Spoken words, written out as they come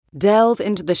Delve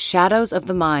into the shadows of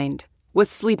the mind with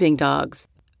Sleeping Dogs,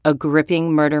 a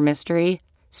gripping murder mystery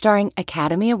starring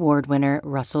Academy Award winner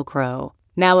Russell Crowe.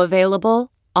 Now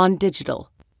available on digital.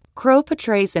 Crowe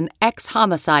portrays an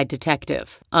ex-homicide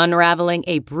detective unraveling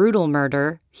a brutal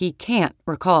murder he can't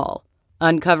recall.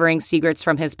 Uncovering secrets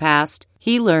from his past,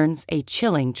 he learns a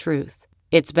chilling truth.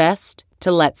 It's best to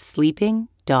let sleeping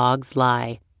dogs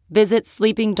lie. Visit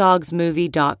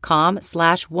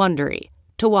sleepingdogsmovie.com/Wondery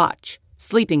to watch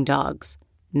Sleeping Dogs,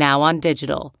 now on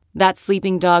digital. That's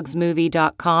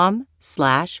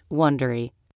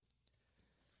sleepingdogsmovie.com/Wondery.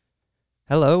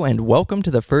 Hello and welcome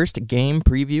to the first game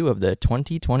preview of the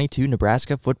 2022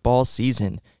 Nebraska football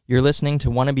season. You're listening to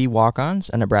Wannabe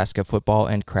Walk-Ons, a Nebraska football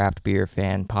and craft beer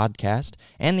fan podcast,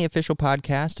 and the official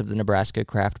podcast of the Nebraska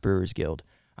Craft Brewers Guild.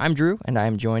 I'm Drew, and I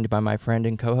am joined by my friend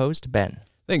and co-host, Ben.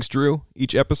 Thanks, Drew.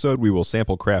 Each episode we will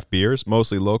sample craft beers,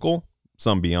 mostly local,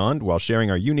 some beyond, while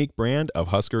sharing our unique brand of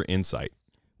Husker Insight.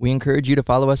 We encourage you to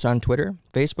follow us on Twitter,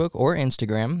 Facebook, or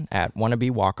Instagram at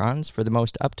Wannabe Walk-Ons for the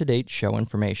most up-to-date show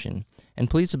information. And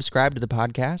please subscribe to the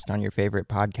podcast on your favorite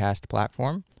podcast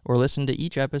platform or listen to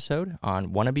each episode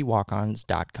on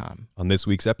wannabewalkons.com. On this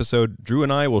week's episode, Drew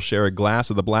and I will share a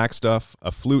glass of the black stuff, a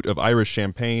flute of Irish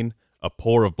champagne, a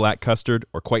pour of black custard,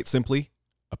 or quite simply,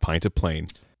 a pint of plain.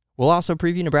 We'll also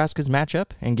preview Nebraska's matchup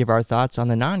and give our thoughts on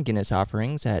the non-Guinness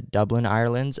offerings at Dublin,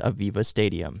 Ireland's Aviva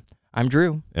Stadium. I'm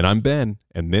Drew. And I'm Ben,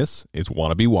 and this is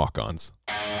Wannabe Walk-Ons.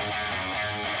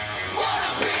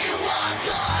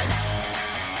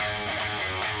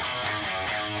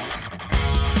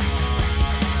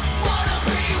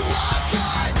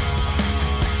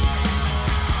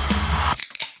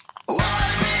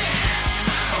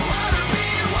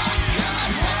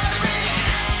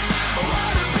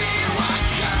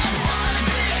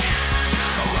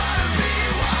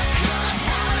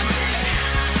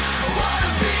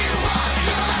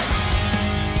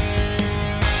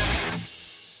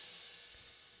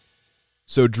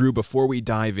 So, Drew, before we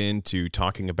dive into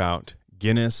talking about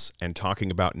Guinness and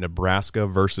talking about Nebraska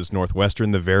versus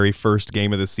Northwestern, the very first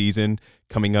game of the season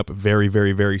coming up very,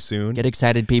 very, very soon. Get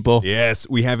excited, people. Yes,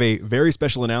 we have a very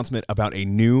special announcement about a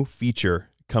new feature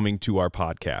coming to our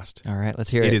podcast. All right, let's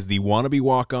hear it. It is the Wannabe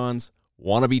Walk-Ons,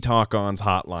 Wannabe Talk-Ons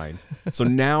hotline. So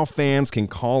now fans can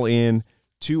call in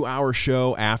to our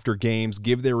show after games,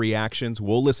 give their reactions.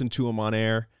 We'll listen to them on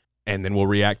air. And then we'll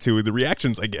react to the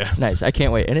reactions, I guess. Nice. I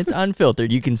can't wait. And it's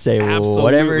unfiltered. You can say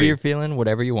whatever you're feeling,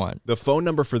 whatever you want. The phone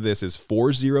number for this is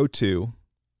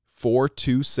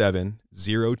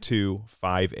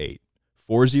 402-427-0258.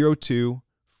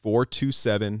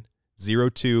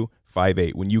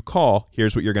 402-427-0258. When you call,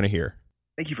 here's what you're going to hear.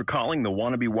 Thank you for calling the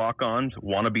Wannabe Walk-Ons,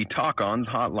 Wannabe Talk-Ons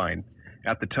hotline.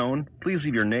 At the tone, please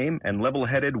leave your name and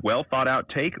level-headed, well-thought-out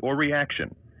take or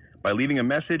reaction. By leaving a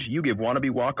message, you give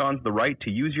Wannabe Walk-Ons the right to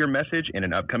use your message in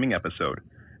an upcoming episode.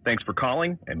 Thanks for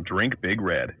calling, and drink Big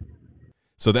Red.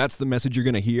 So that's the message you're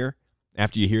going to hear.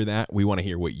 After you hear that, we want to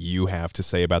hear what you have to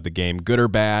say about the game, good or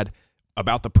bad,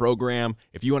 about the program.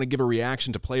 If you want to give a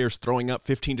reaction to players throwing up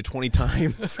 15 to 20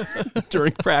 times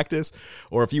during practice,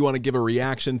 or if you want to give a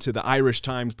reaction to the Irish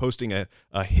Times posting a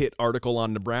hit article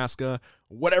on Nebraska,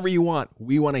 whatever you want,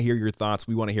 we want to hear your thoughts.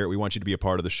 We want to hear it. We want you to be a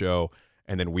part of the show.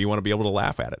 And then we want to be able to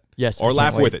laugh at it. Yes. Or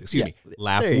laugh with it. Excuse me.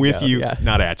 Laugh with you,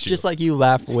 not at you. Just like you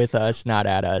laugh with us, not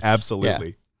at us. Absolutely.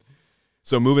 Yeah.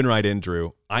 So moving right in,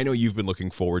 Drew, I know you've been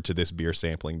looking forward to this beer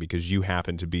sampling because you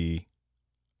happen to be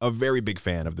a very big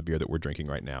fan of the beer that we're drinking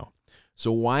right now.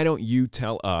 So why don't you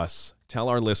tell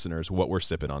our listeners what we're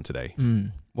sipping on today?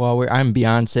 Well, I'm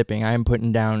beyond sipping. I'm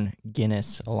putting down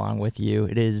Guinness along with you.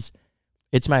 It's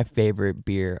my favorite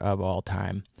beer of all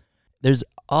time. There's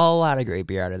a lot of great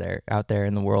beer out there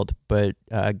in the world, but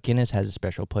Guinness has a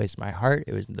special place in my heart.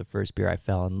 It was the first beer I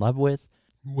fell in love with.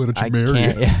 Why don't you marry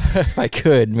it? If I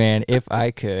could, man, if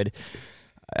I could.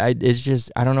 It's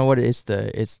just, I don't know what it is.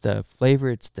 It's the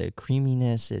flavor, it's the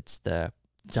creaminess, it's a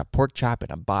pork chop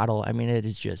in a bottle. I mean, it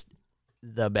is just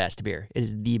the best beer. It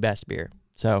is the best beer.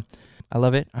 So I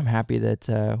love it. I'm happy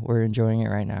that we're enjoying it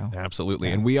right now. Absolutely.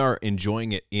 Yeah. And we are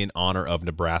enjoying it in honor of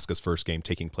Nebraska's first game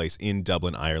taking place in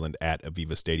Dublin, Ireland at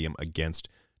Aviva Stadium against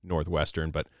Northwestern.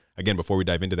 But again, before we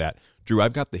dive into that, Drew,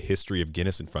 I've got the history of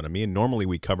Guinness in front of me, and normally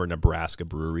we cover Nebraska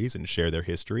breweries and share their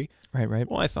history. Right.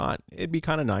 Well, I thought it'd be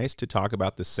kind of nice to talk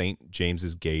about the St.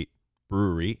 James's Gate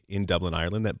Brewery in Dublin,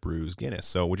 Ireland that brews Guinness.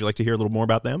 So would you like to hear a little more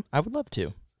about them? I would love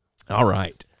to. All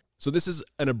right. So this is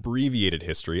an abbreviated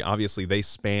history. Obviously, they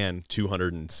span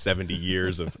 270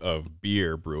 years of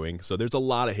beer brewing, so there's a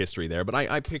lot of history there. But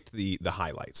I picked the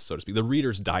highlights, so to speak, the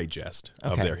Reader's Digest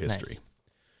of their history. Nice.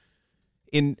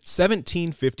 In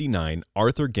 1759,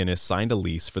 Arthur Guinness signed a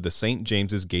lease for the St.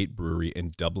 James's Gate Brewery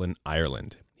in Dublin,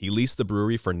 Ireland. He leased the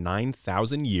brewery for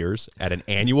 9,000 years at an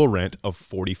annual rent of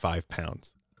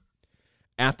 £45.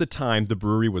 At the time, the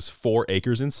brewery was 4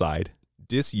 acres inside,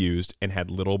 disused, and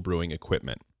had little brewing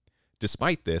equipment.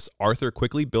 Despite this, Arthur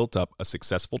quickly built up a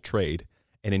successful trade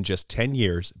and in just 10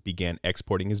 years began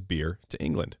exporting his beer to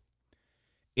England.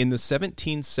 In the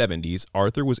 1770s,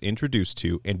 Arthur was introduced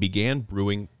to and began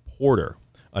brewing porter,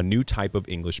 a new type of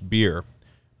English beer.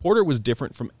 Porter was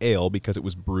different from ale because it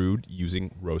was brewed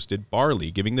using roasted barley,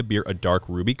 giving the beer a dark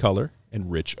ruby color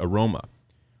and rich aroma.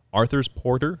 Arthur's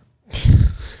Porter?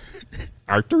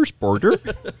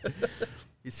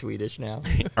 He's Swedish now.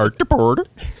 Arthur Porter?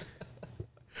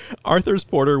 Arthur's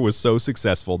Porter was so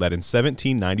successful that in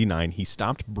 1799 he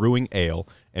stopped brewing ale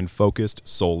and focused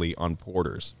solely on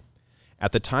porters.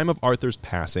 At the time of Arthur's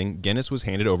passing, Guinness was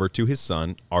handed over to his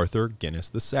son, Arthur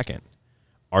Guinness II.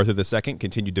 Arthur II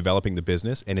continued developing the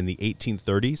business, and in the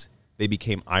 1830s, they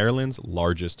became Ireland's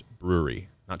largest brewery.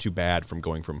 Not too bad from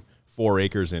going from 4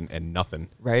 acres and nothing.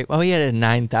 Right? Well, he had a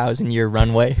 9,000-year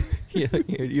runway.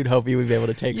 You'd hope he would be able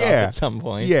to take off at some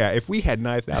point. Yeah, if we had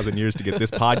 9,000 years to get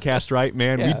this podcast right,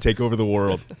 man, we'd take over the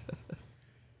world.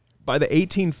 By the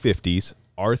 1850s,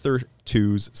 Arthur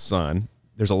II's son,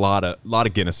 there's a lot of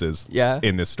Guinnesses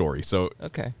in this story, so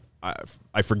okay.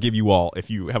 I forgive you all if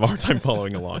you have a hard time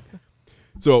following along.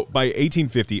 So by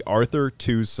 1850, Arthur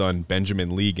II's son,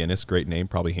 Benjamin Lee Guinness, great name,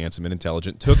 probably handsome and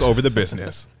intelligent, took over the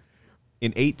business.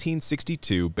 In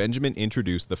 1862, Benjamin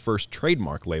introduced the first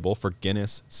trademark label for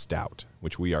Guinness Stout,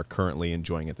 which we are currently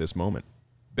enjoying at this moment.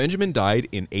 Benjamin died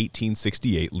in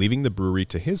 1868, leaving the brewery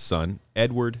to his son,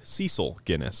 Edward Cecil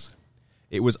Guinness.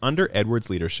 It was under Edward's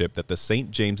leadership that the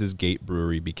St. James's Gate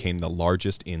Brewery became the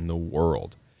largest in the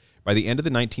world. By the end of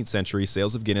the 19th century,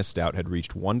 sales of Guinness Stout had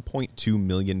reached 1.2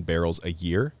 million barrels a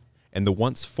year, and the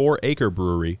once 4-acre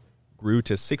brewery grew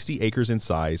to 60 acres in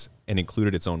size and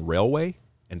included its own railway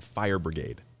and fire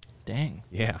brigade. Dang.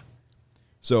 Yeah.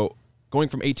 So going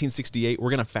from 1868,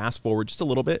 we're going to fast forward just a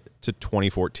little bit to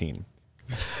 2014.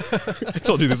 I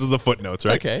told you this is the footnotes,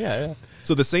 right? Okay, yeah.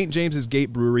 So the St. James's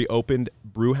Gate Brewery opened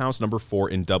Brewhouse number 4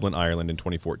 in Dublin, Ireland in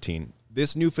 2014.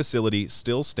 This new facility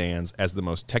still stands as the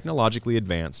most technologically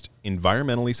advanced,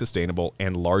 environmentally sustainable,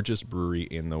 and largest brewery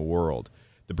in the world.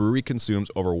 The brewery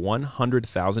consumes over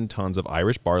 100,000 tons of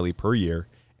Irish barley per year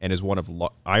and is one of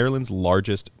Ireland's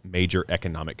largest major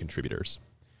economic contributors.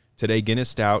 Today, Guinness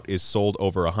Stout is sold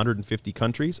over 150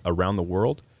 countries around the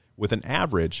world with an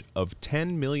average of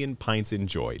 10 million pints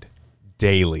enjoyed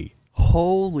daily.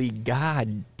 Holy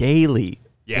God, daily.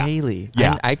 Yeah. Daily.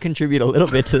 Yeah. I contribute a little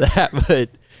bit to that, but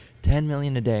 10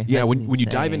 million a day. Yeah, That's when you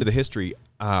dive insane. into the history,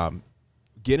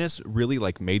 Guinness really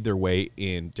made their way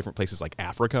in different places like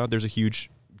Africa. There's a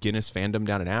huge Guinness fandom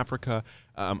down in Africa.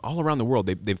 All around the world,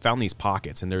 they've found these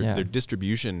pockets, and their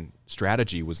distribution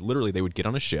strategy was literally they would get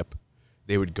on a ship,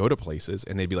 they would go to places,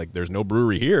 and they'd be like, there's no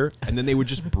brewery here, and then they would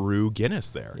just brew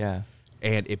Guinness there. Yeah.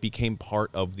 And it became part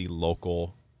of the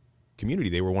local community.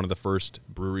 They were one of the first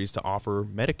breweries to offer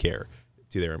Medicare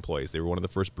to their employees. They were one of the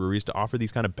first breweries to offer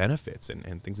these kind of benefits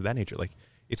and things of that nature. Like,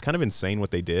 it's kind of insane what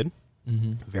they did.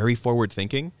 Mm-hmm. Very forward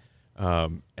thinking.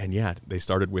 And yeah, they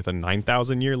started with a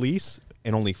 9,000-year lease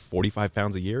and only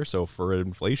 £45 a year. So for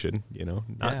inflation,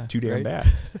 not too damn bad.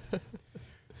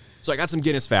 So I got some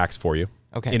Guinness facts for you.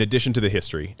 Okay. In addition to the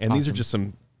history. And these are Awesome. just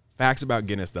some facts about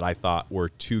Guinness that I thought were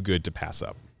too good to pass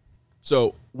up.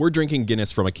 So we're drinking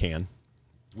Guinness from a can,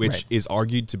 which is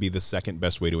argued to be the second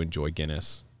best way to enjoy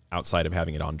Guinness outside of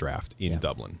having it on draft in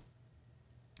Dublin.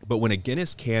 But when a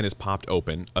Guinness can is popped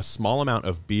open, a small amount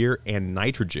of beer and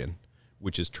nitrogen,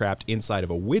 which is trapped inside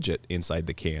of a widget inside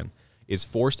the can, is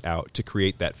forced out to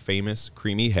create that famous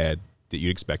creamy head that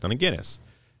you'd expect on a Guinness.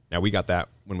 Now, we got that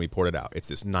when we poured it out. It's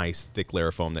this nice, thick layer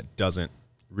of foam that doesn't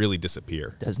really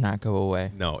disappear. Does not go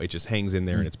away. No, it just hangs in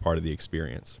there and it's part of the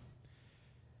experience.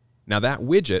 Now, that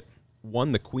widget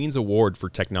won the Queen's Award for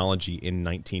Technology in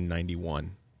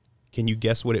 1991. Can you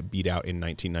guess what it beat out in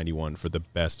 1991 for the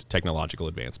best technological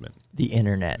advancement? The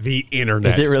internet. The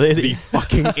internet. Is it really the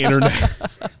fucking internet?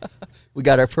 We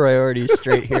got our priorities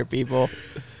straight here, people.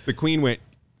 The Queen went,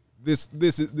 this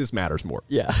matters more.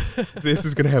 Yeah. This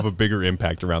is going to have a bigger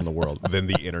impact around the world than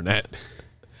the internet.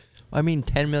 I mean,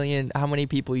 10 million. How many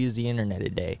people use the internet a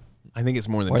day? I think it's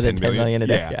more than More 10 than 10 million a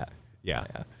day. Yeah.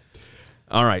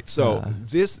 All right. So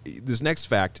this next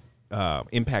fact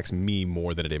impacts me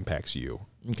more than it impacts you.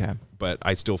 Okay. But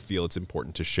I still feel it's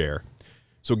important to share.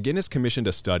 So Guinness commissioned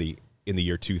a study in the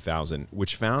year 2000,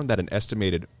 which found that an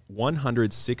estimated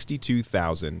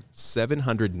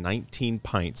 162,719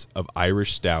 pints of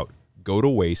Irish stout go to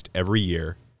waste every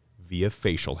year via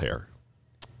facial hair.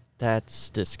 That's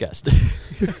disgusting.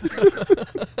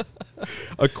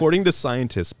 According to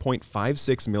scientists,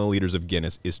 0.56 milliliters of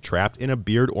Guinness is trapped in a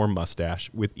beard or mustache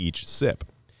with each sip.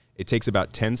 It takes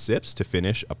about 10 sips to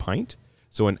finish a pint,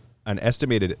 so an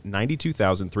estimated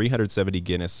 92,370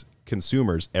 Guinness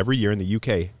consumers every year in the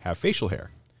UK have facial hair.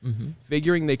 Mm-hmm.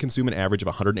 Figuring they consume an average of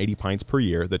 180 pints per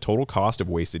year, the total cost of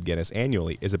wasted Guinness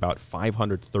annually is about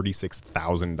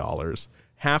 $536,000.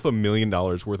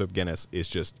 $500,000 worth of Guinness is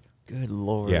just... Good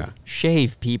Lord. Yeah.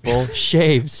 Shave, people.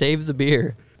 Shave. Save the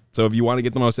beer. So if you want to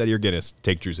get the most out of your Guinness,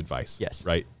 take Drew's advice. Yes.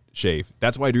 Right? Shave.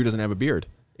 That's why Drew doesn't have a beard.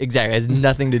 Exactly. It has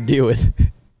nothing to do with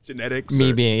Genetics.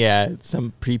 me being,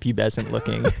 some prepubescent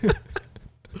looking.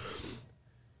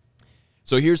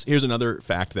 So here's another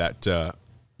fact that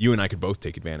you and I could both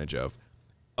take advantage of.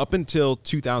 Up until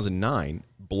 2009,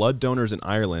 blood donors in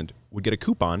Ireland would get a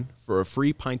coupon for a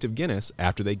free pint of Guinness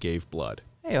after they gave blood.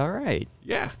 Hey, all right.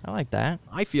 Yeah. I like that.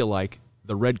 I feel like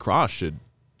the Red Cross should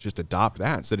just adopt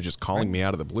that instead of just calling me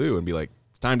out of the blue and be like,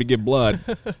 it's time to give blood.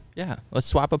 Yeah. Let's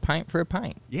swap a pint for a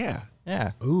pint. Yeah.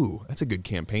 Yeah. Ooh, that's a good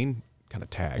campaign kind of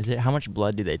tag. Is it, how much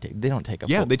blood do they take? They don't take a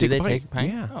Yeah, full, they take do a they pint. take a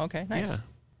pint? Yeah. Oh, okay. Nice. Yeah.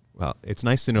 Well, it's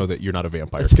nice to know that you're not a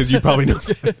vampire because you probably know.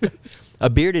 A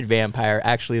bearded vampire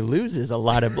actually loses a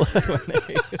lot of blood when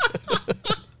they...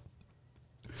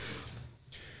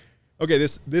 Okay,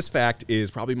 this fact is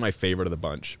probably my favorite of the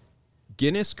bunch.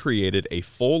 Guinness created a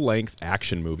full-length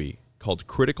action movie called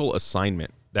Critical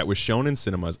Assignment that was shown in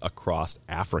cinemas across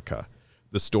Africa.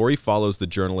 The story follows the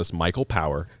journalist Michael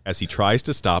Power as he tries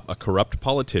to stop a corrupt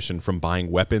politician from buying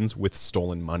weapons with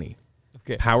stolen money.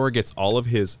 Okay. Power gets all of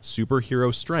his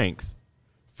superhero strength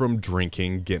from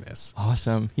drinking Guinness.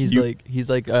 Awesome. He's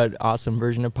like an awesome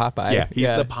version of Popeye. Yeah,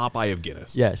 he's the Popeye of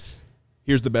Guinness. Yes.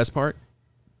 Here's the best part.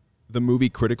 The movie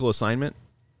Critical Assignment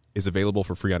is available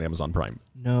for free on Amazon Prime.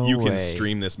 No You way. can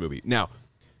stream this movie. Now,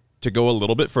 to go a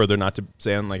little bit further, not to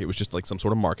sound like it was just like some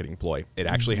sort of marketing ploy, it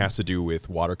actually has to do with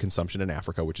water consumption in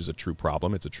Africa, which is a true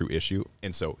problem. It's a true issue.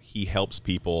 And so he helps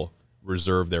people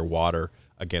reserve their water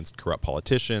against corrupt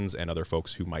politicians and other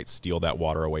folks who might steal that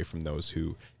water away from those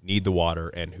who need the water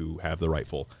and who have the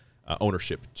rightful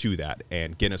ownership to that.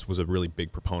 And Guinness was a really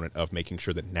big proponent of making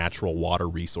sure that natural water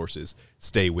resources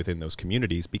stay within those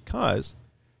communities because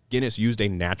Guinness used a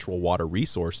natural water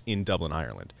resource in Dublin,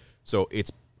 Ireland. So it's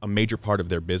a major part of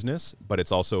their business, but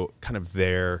it's also kind of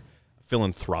their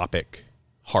philanthropic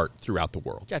heart throughout the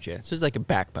world. Gotcha. So it's like a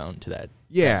backbone to that,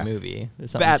 Yeah. that movie.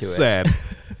 There's something That to said,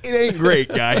 it ain't great,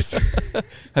 guys.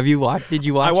 Have you watched? Did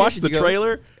you watch? I watched it? the Did you go-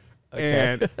 trailer,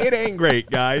 and it ain't great,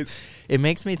 guys. It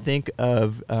makes me think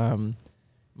of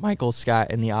Michael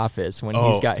Scott in The Office when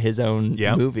he's got his own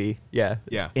Yep. movie. Yeah.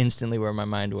 It's Yeah. instantly where my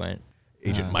mind went.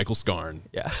 Agent Michael Scarn.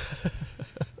 Yeah.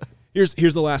 Here's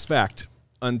the last fact.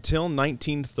 Until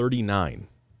 1939,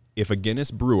 if a Guinness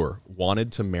brewer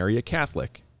wanted to marry a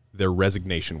Catholic, their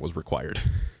resignation was required.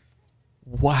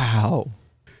 Wow.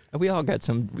 We all got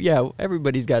some. Yeah.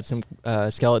 Everybody's got some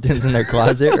skeletons in their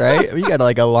closet, right? You got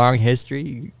like a long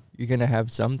history. You're gonna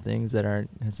have some things that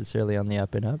aren't necessarily on the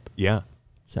up and up. Yeah.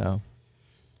 So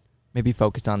maybe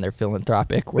focus on their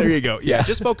philanthropic. There you go. Yeah,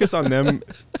 just focus on them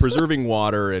preserving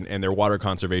water and their water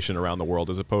conservation around the world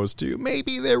as opposed to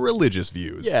maybe their religious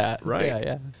views. Yeah. Right?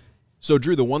 Yeah. So,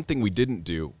 Drew, the one thing we didn't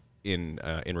do in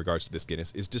regards to this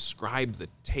Guinness is describe the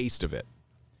taste of it.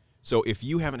 So if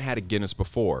you haven't had a Guinness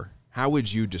before, how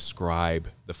would you describe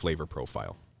the flavor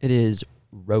profile? It is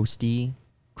roasty,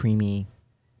 creamy,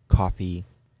 coffee,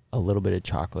 a little bit of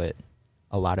chocolate,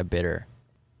 a lot of bitter,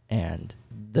 and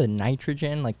the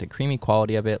nitrogen, like the creamy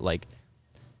quality of it, like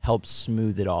helps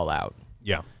smooth it all out.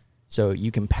 Yeah. So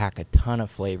you can pack a ton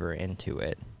of flavor into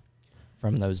it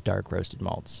from those dark roasted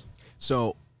malts.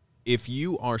 So if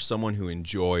you are someone who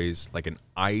enjoys like an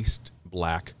iced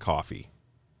black coffee,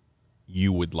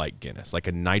 you would like Guinness. Like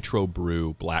a nitro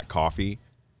brew black coffee,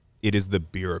 it is the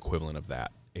beer equivalent of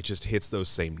that. It just hits those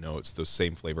same notes, those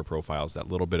same flavor profiles, that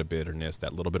little bit of bitterness,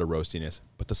 that little bit of roastiness.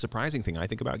 But the surprising thing I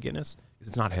think about Guinness is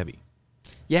it's not heavy.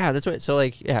 Yeah, that's what. So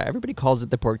like, yeah, everybody calls it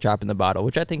the pork chop in the bottle,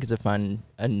 which I think is a fun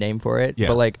name for it. Yeah.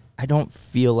 But like, I don't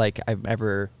feel like I've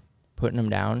ever putting them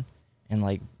down and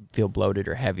like feel bloated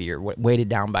or heavy or weighted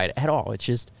down by it at all. It's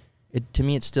just, to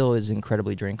me, it still is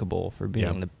incredibly drinkable for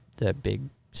being the big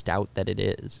stout that it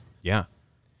is. Yeah.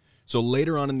 So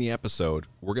later on in the episode,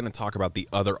 we're going to talk about the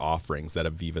other offerings that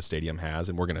Aviva Stadium has,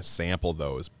 and we're going to sample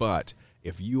those. But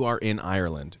if you are in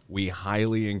Ireland, we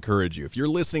highly encourage you. If you're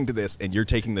listening to this and you're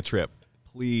taking the trip,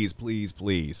 please, please,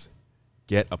 please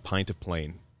get a pint of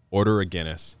plain, order a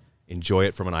Guinness, enjoy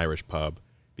it from an Irish pub,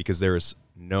 because there is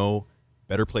no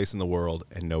better place in the world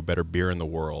and no better beer in the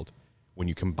world when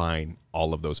you combine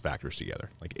all of those factors together.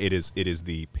 Like it is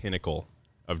the pinnacle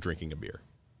of drinking a beer.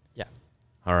 Yeah.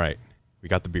 All right. We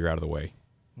got the beer out of the way.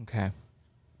 Okay.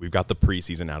 We've got the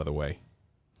preseason out of the way.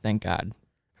 Thank God.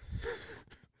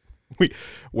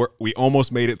 We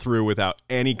almost made it through without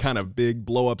any kind of big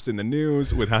blow-ups in the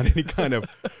news, without any kind of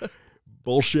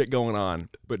bullshit going on.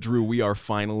 But Drew, we are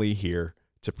finally here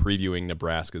to previewing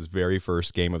Nebraska's very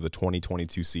first game of the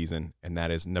 2022 season, and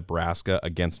that is Nebraska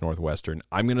against Northwestern.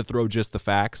 I'm going to throw just the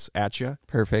facts at you.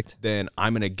 Perfect. Then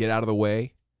I'm going to get out of the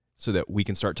way so that we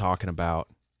can start talking about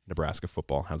Nebraska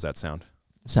football. How's that sound?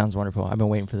 Sounds wonderful. I've been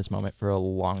waiting for this moment for a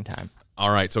long time.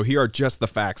 All right, so here are just the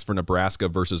facts for Nebraska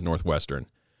versus Northwestern.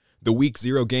 The Week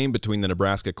 0 game between the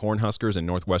Nebraska Cornhuskers and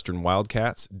Northwestern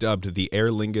Wildcats, dubbed the Aer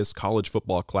Lingus College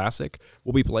Football Classic,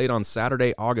 will be played on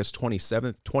Saturday, August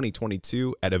 27th,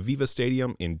 2022 at Aviva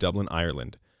Stadium in Dublin,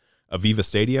 Ireland. Aviva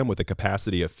Stadium, with a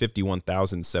capacity of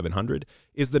 51,700,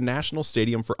 is the national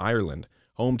stadium for Ireland,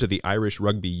 home to the Irish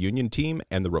Rugby Union team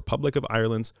and the Republic of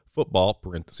Ireland's football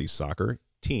 (soccer)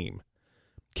 team.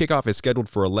 Kickoff is scheduled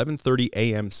for 11:30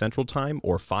 a.m. Central Time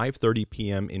or 5:30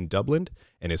 p.m. in Dublin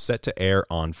and is set to air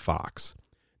on Fox.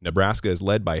 Nebraska is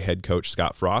led by head coach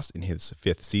Scott Frost in his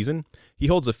 5th season. He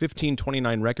holds a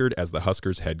 15-29 record as the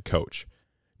Huskers head coach.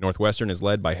 Northwestern is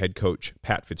led by head coach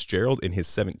Pat Fitzgerald in his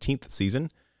 17th season.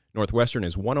 Northwestern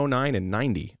is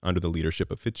 109-90 under the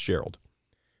leadership of Fitzgerald.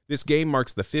 This game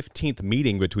marks the 15th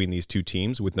meeting between these two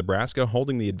teams, with Nebraska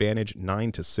holding the advantage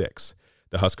 9-6.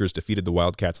 The Huskers defeated the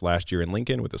Wildcats last year in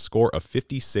Lincoln with a score of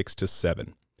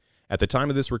 56-7. At the time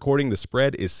of this recording, the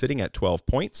spread is sitting at 12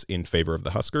 points in favor of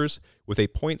the Huskers, with a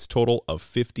points total of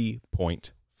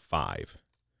 50.5.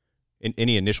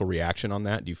 Any initial reaction on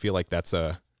that? Do you feel like that's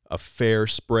a fair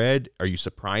spread? Are you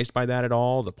surprised by that at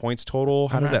all? The points total?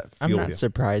 How does that feel? I'm not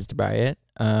surprised by it.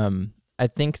 I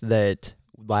think that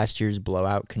last year's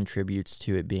blowout contributes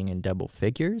to it being in double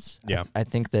figures. Yeah. I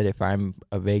think that if I'm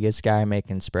a Vegas guy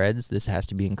making spreads, this has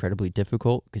to be incredibly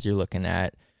difficult because you're looking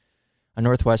at a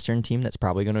Northwestern team that's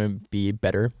probably going to be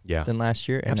better than last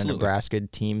year, and Absolutely. a Nebraska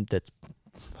team that's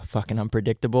fucking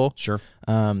unpredictable. Sure.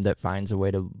 That finds a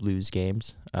way to lose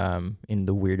games in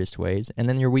the weirdest ways. And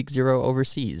then your Week 0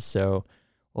 overseas. So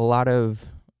a lot of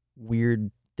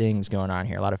weird things going on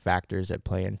here, a lot of factors that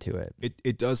play into it.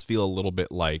 It does feel a little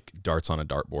bit like darts on a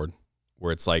dartboard,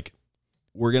 where it's like,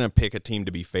 we're going to pick a team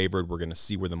to be favored. We're going to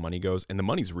see where the money goes. And the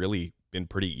money's really been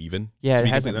pretty even. Yeah, to it be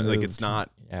hasn't completely- moved. Like, it's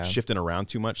not shifting around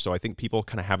too much. So I think people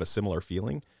kind of have a similar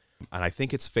feeling. And I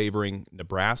think it's favoring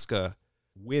Nebraska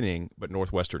winning, but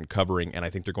Northwestern covering. And I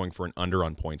think they're going for an under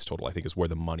on points total, I think is where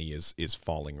the money is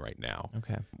falling right now.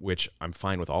 Okay. Which I'm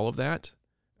fine with all of that.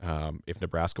 If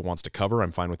Nebraska wants to cover,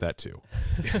 I'm fine with that too.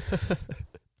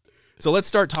 So let's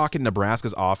start talking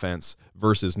Nebraska's offense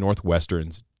versus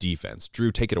Northwestern's defense.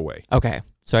 Drew, take it away. Okay.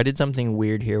 So I did something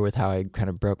weird here with how I kind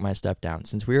of broke my stuff down.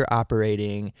 Since we were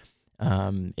operating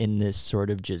in this sort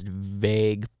of just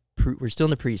vague, we're still in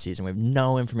the preseason. We have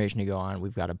no information to go on.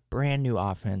 We've got a brand new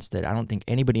offense that I don't think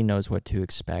anybody knows what to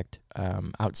expect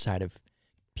outside of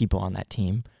people on that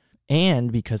team.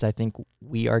 And because I think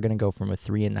we are going to go from a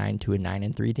 3-9 to a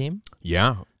 9-3 team.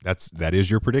 Yeah, that is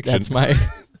your prediction. That's my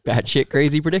batshit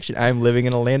crazy prediction. I'm living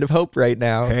in a land of hope right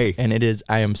now. Hey. And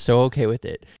I am so okay with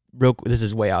it. This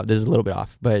is way off. This is a little bit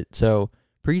off. But so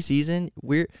preseason,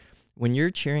 when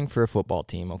you're cheering for a football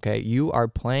team, okay, you are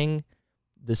playing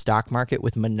the stock market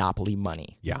with monopoly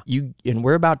money. Yeah. And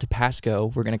we're about to pass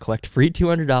go. We're going to collect free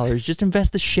 $200. Just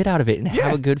invest the shit out of it and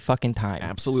have a good fucking time.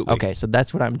 Absolutely. Okay, so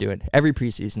that's what I'm doing. Every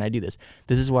preseason I do this.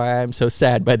 This is why I'm so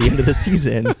sad by the end of the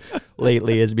season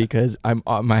lately, is because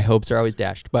my hopes are always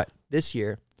dashed. But this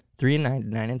year,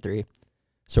 3-9 to 9-3.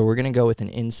 So we're going to go with an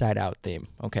inside-out theme.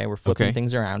 Okay, we're flipping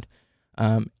things around.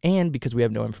 And because we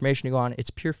have no information to go on, it's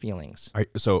pure feelings. All right,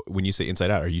 so when you say Inside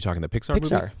Out, are you talking the Pixar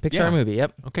movie? Pixar movie,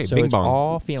 yep. Okay, so Bing it's Bong.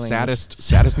 all feelings.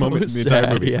 Saddest moment in the entire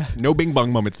Sad, movie. yeah. No Bing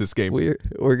Bong moments this game.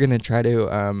 We're going to try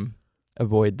to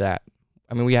avoid that.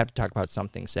 I mean, we have to talk about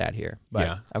something sad here. But,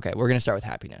 Yeah. Okay, we're going to start with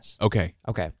happiness. Okay.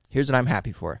 Okay, here's what I'm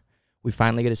happy for. We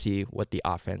finally get to see what the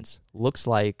offense looks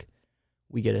like.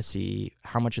 We get to see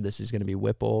how much of this is going to be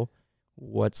Whipple,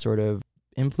 what sort of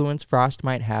influence Frost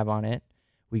might have on it.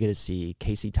 We get to see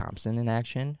Casey Thompson in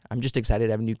action. I'm just excited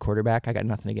to have a new quarterback. I got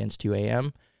nothing against 2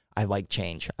 a.m. I like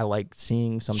change. I like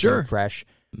seeing something fresh.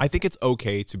 I think it's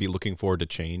okay to be looking forward to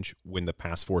change when the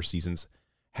past 4 seasons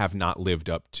have not lived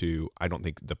up to, I don't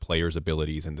think, the players'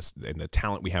 abilities and the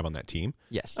talent we have on that team.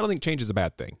 Yes. I don't think change is a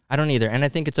bad thing. I don't either. And I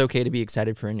think it's okay to be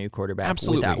excited for a new quarterback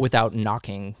Absolutely. without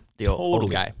knocking the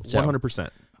old guy. So, 100%.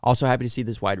 Also happy to see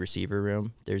this wide receiver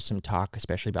room. There's some talk,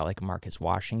 especially about like Marcus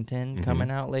Washington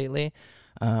coming out lately.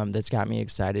 That's got me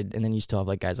excited. And then you still have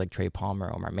like guys like Trey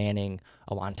Palmer, Omar Manning,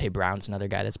 Alante Brown's another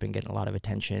guy that's been getting a lot of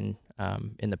attention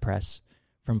in the press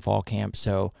from fall camp.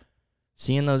 So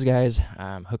seeing those guys,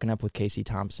 hooking up with Casey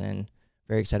Thompson,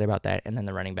 very excited about that. And then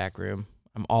the running back room.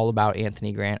 I'm all about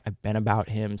Anthony Grant. I've been about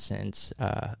him since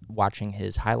watching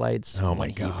his highlights when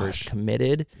he first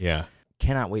committed. Yeah.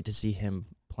 Cannot wait to see him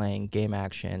playing game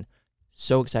action.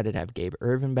 So excited to have Gabe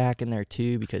Ervin back in there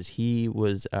too, because he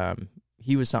was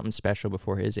something special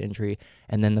before his injury.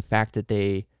 And then the fact that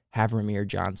they have Ramir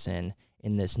Johnson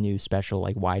in this new special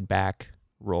like wide back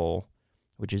role,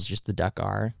 which is just the Duck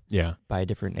R by a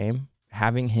different name.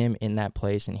 Having him in that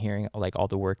place and hearing like all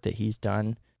the work that he's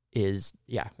done is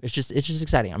it's just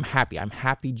exciting. I'm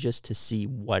happy just to see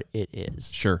what it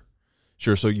is. Sure.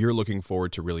 So you're looking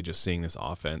forward to really just seeing this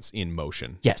offense in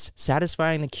motion. Yes,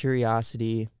 satisfying the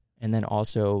curiosity and then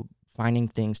also finding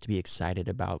things to be excited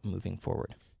about moving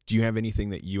forward. Do you have anything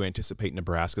that you anticipate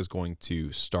Nebraska's going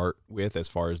to start with as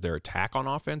far as their attack on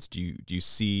offense? Do you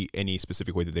see any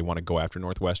specific way that they want to go after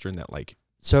Northwestern that like?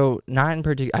 So not in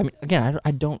particular. I mean, again,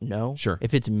 I don't know. Sure.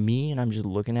 If it's me and I'm just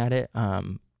looking at it,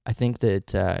 I think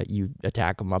that you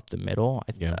attack them up the middle.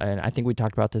 And I think we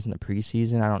talked about this in the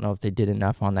preseason. I don't know if they did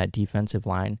enough on that defensive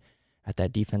line at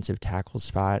that defensive tackle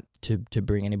spot to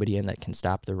bring anybody in that can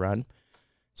stop the run.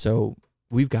 So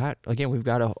we've got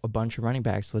a bunch of running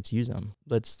backs. Let's use them.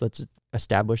 Let's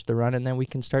establish the run, and then we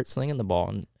can start slinging the ball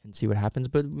and see what happens.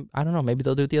 But I don't know. Maybe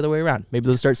they'll do it the other way around. Maybe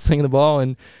they'll start slinging the ball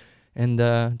and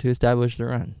to establish the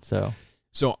run. So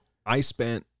I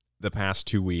spent the past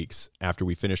 2 weeks after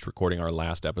we finished recording our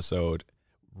last episode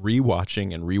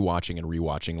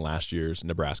rewatching last year's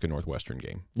Nebraska Northwestern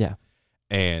game. Yeah.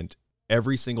 And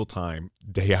every single time,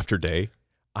 day after day,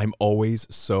 I'm always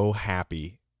so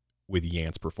happy with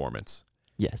Yant's performance.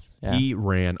 Yes. Yeah. He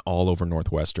ran all over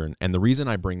Northwestern. And the reason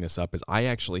I bring this up is I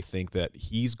actually think that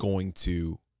he's going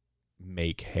to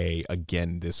make hay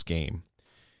again this game.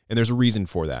 And there's a reason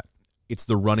for that. It's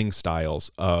the running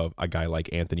styles of a guy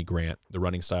like Anthony Grant, the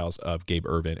running styles of Gabe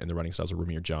Ervin, and the running styles of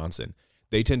Ramir Johnson.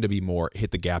 They tend to be more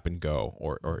hit the gap and go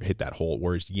or hit that hole,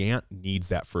 whereas Yant needs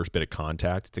that first bit of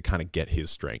contact to kind of get his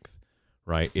strength,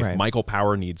 right? If Michael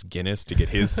Power needs Guinness to get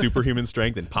his superhuman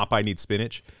strength and Popeye needs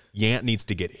spinach, Yant needs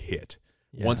to get hit.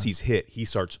 Yeah. Once he's hit, he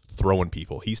starts throwing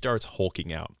people. He starts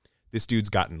hulking out. This dude's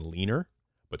gotten leaner,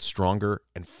 but stronger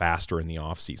and faster in the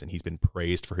offseason. He's been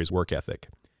praised for his work ethic.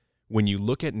 When you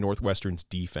look at Northwestern's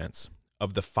defense,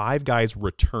 of the 5 guys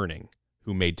returning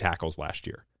who made tackles last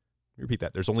year, repeat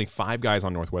that, there's only 5 guys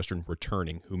on Northwestern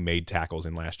returning who made tackles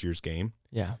in last year's game.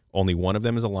 Yeah. Only one of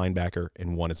them is a linebacker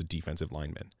and one is a defensive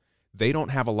lineman. They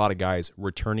don't have a lot of guys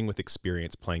returning with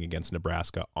experience playing against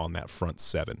Nebraska on that front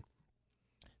 7.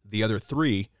 The other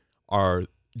 3 are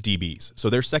DBs. So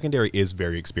their secondary is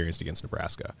very experienced against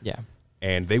Nebraska. Yeah.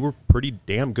 And they were pretty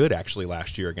damn good, actually,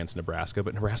 last year against Nebraska.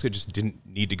 But Nebraska just didn't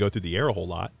need to go through the air a whole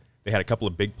lot. They had a couple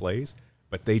of big plays,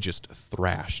 but they just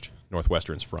thrashed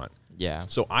Northwestern's front. Yeah.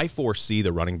 So I foresee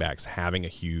the running backs having a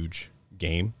huge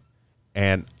game.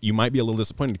 And you might be a little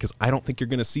disappointed because I don't think you're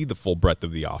going to see the full breadth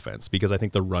of the offense because I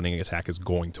think the running attack is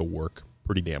going to work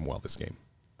pretty damn well this game.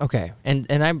 Okay. And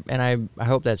I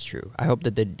hope that's true. I hope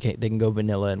that they can go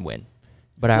vanilla and win.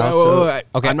 But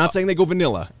Okay. I'm not saying they go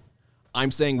vanilla. I'm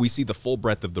saying we see the full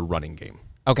breadth of the running game.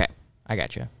 Okay, I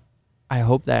got you. I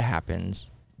hope that happens,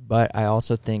 but I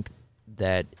also think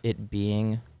that it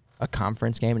being a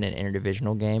conference game and an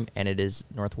interdivisional game, and it is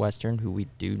Northwestern, who we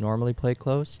do normally play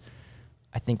close,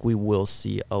 I think we will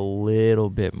see a little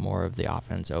bit more of the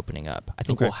offense opening up. I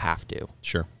think we'll have to.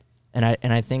 Sure. And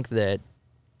I think that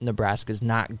Nebraska's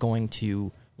not going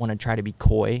to want to try to be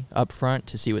coy up front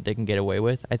to see what they can get away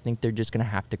with. I think they're just going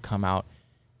to have to come out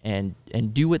and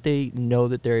do what they know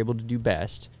that they're able to do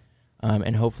best,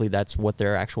 and hopefully that's what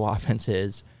their actual offense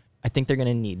is. I think they're going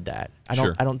to need that. I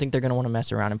don't think they're going to want to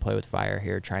mess around and play with fire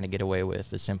here, trying to get away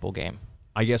with a simple game.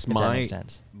 I guess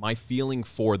my feeling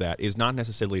for that is not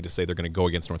necessarily to say they're going to go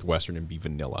against Northwestern and be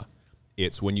vanilla.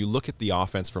 It's when you look at the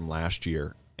offense from last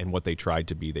year and what they tried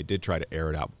to be, they did try to air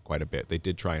it out quite a bit. They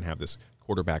did try and have this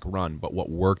quarterback run, but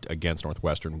what worked against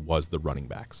Northwestern was the running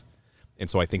backs. And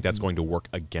so I think that's going to work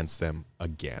against them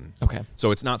again. Okay.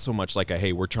 So it's not so much like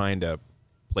hey, we're trying to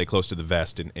play close to the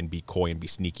vest and be coy and be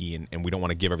sneaky and we don't want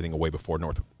to give everything away before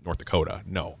North Dakota.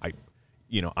 No,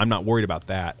 I'm not worried about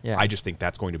that. Yeah. I just think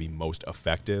that's going to be most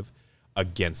effective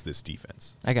against this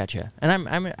defense. I got you. And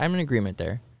I'm in agreement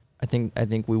there. I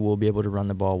think we will be able to run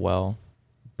the ball well,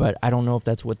 but I don't know if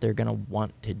that's what they're going to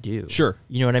want to do. Sure.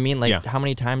 You know what I mean? Like, Yeah. how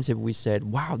many times have we said,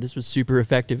 wow, this was super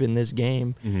effective in this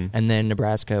game, and then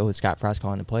Nebraska, with Scott Frost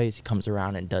calling the plays, he comes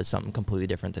around and does something completely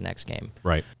different the next game.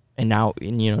 Right. And now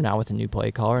with a new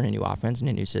play caller and a new offense and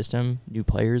a new system, new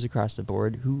players across the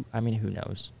board, who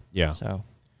knows? Yeah. So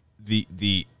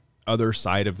The other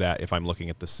side of that, if I'm looking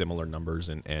at the similar numbers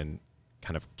and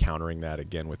kind of countering that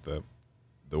again with the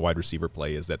wide receiver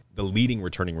play, is that the leading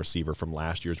returning receiver from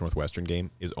last year's Northwestern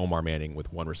game is Omar Manning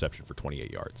with 1 reception for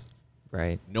 28 yards.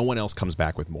 right. No one else comes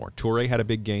back with more. Toure had a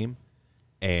big game,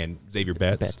 and Xavier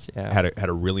Betts yeah. had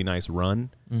a really nice run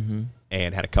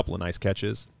and had a couple of nice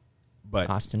catches. But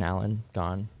Austin Allen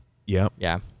gone. yeah.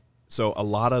 Yeah. So a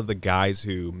lot of the guys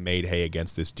who made hay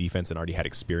against this defense and already had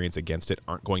experience against it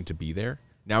aren't going to be there.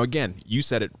 Now, again, you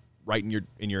said it right in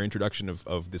your introduction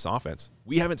of this offense.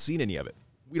 We haven't seen any of it.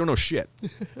 We don't know shit.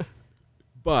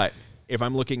 But if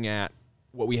I'm looking at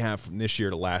what we have from this year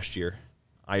to last year,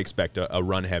 I expect a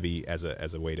run heavy as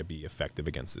a way to be effective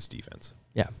against this defense.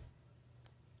 Yeah.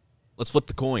 Let's flip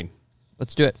the coin.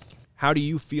 Let's do it. How do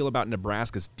you feel about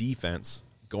Nebraska's defense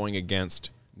going against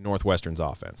Northwestern's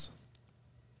offense?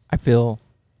 I feel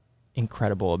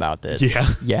incredible about this. Yeah.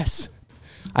 Yes.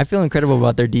 I feel incredible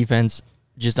about their defense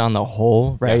just on the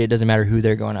whole, right? Yeah. It doesn't matter who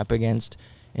they're going up against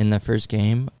in the first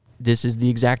game. This is the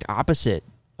exact opposite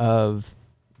of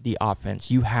the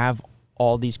offense. You have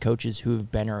all these coaches who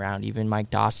have been around. Even Mike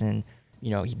Dawson,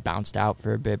 he bounced out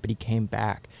for a bit, but he came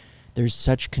back. There's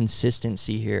such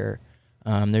consistency here.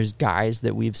 There's guys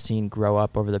that we've seen grow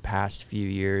up over the past few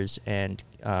years and,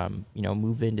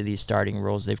 move into these starting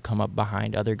roles. They've come up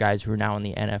behind other guys who are now in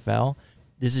the NFL.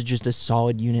 This is just a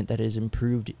solid unit that has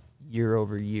improved year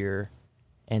over year.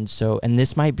 And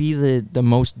this might be the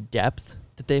most depth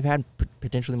that they've had,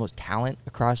 potentially the most talent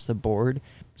across the board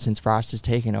since Frost has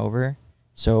taken over.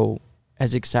 So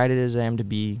as excited as I am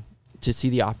to see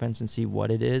the offense and see what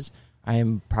it is, I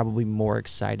am probably more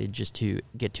excited just to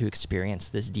get to experience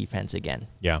this defense again.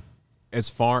 Yeah. As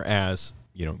far as,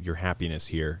 your happiness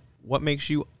here, what makes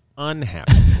you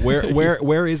unhappy?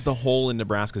 Where is the hole in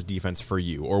Nebraska's defense for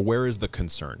you, or where is the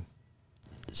concern?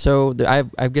 So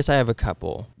I guess I have a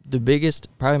couple.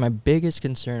 Probably my biggest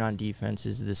concern on defense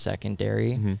is the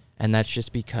secondary, and that's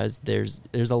just because there's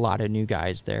a lot of new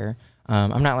guys there.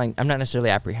 I'm not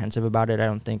necessarily apprehensive about it. I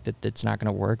don't think that it's not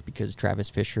going to work because Travis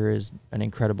Fisher is an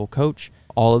incredible coach.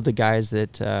 All of the guys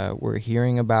that we're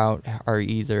hearing about are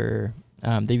either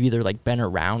they've either been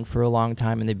around for a long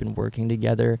time and they've been working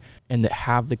together and that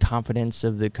have the confidence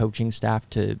of the coaching staff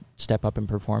to step up and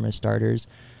perform as starters,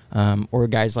 or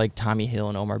guys like Tommy Hill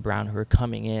and Omar Brown who are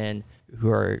coming in who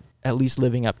are at least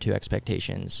living up to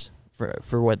expectations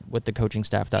for what the coaching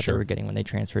staff thought they were getting when they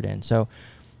transferred in. So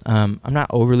I'm not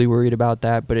overly worried about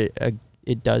that, but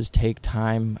it does take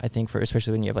time, I think,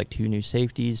 especially when you have two new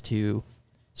safeties to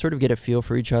sort of get a feel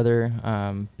for each other,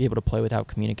 be able to play without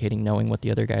communicating, knowing what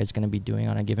the other guy is going to be doing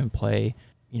on a given play.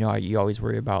 You always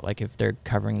worry about if they're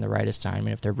covering the right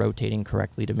assignment, if they're rotating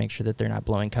correctly to make sure that they're not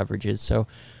blowing coverages. So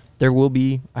there will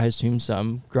be, I assume,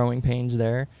 some growing pains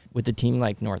there. With a team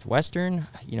like Northwestern,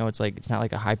 it's not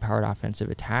like a high-powered offensive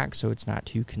attack, so it's not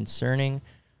too concerning.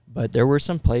 But there were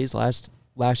some plays last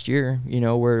year,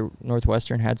 where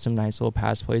Northwestern had some nice little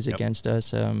pass plays against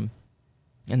us. And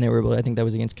they were able, I think that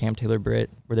was against Cam Taylor-Britt,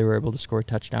 where they were able to score a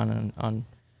touchdown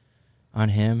on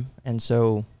him. And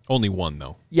so Only one,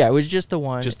 though. Yeah, it was just the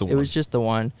one. It was just the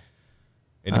one.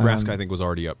 And Nebraska, I think, was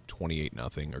already up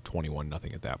 28-0 or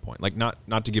 21-0 at that point.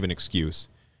 Not to give an excuse,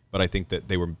 but I think that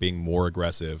they were being more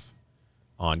aggressive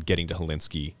on getting to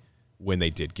Helinski when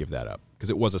they did give that up. Because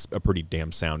it was a pretty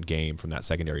damn sound game from that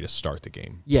secondary to start the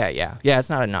game. Yeah. It's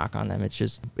not a knock on them. It's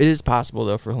just, it is possible,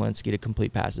 though, for Helinski to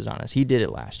complete passes on us. He did it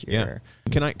last year.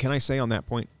 Yeah. Can I say on that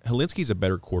point, Helinski's a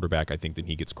better quarterback, I think, than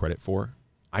he gets credit for.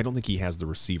 I don't think he has the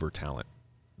receiver talent.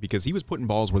 Because he was putting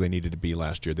balls where they needed to be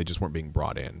last year. They just weren't being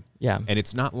brought in. Yeah. And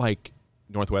it's not like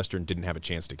Northwestern didn't have a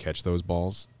chance to catch those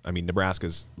balls. I mean,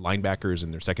 Nebraska's linebackers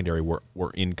and their secondary were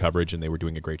in coverage, and they were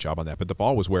doing a great job on that. But the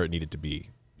ball was where it needed to be.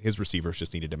 His receivers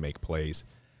just needed to make plays.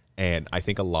 And I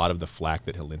think a lot of the flack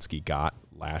that Helinski got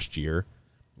last year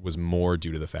was more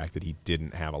due to the fact that he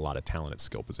didn't have a lot of talent at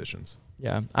skill positions.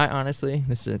 Yeah. I honestly,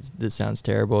 this sounds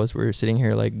terrible as we're sitting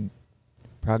here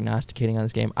prognosticating on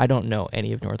this game. I don't know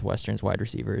any of Northwestern's wide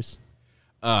receivers.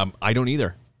 I don't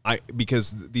either.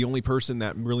 Because the only person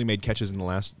that really made catches in the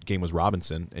last game was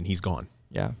Robinson, and he's gone.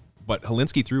 Yeah. But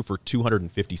Helinski threw for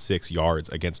 256 yards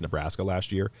against Nebraska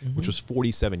last year, which was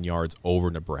 47 yards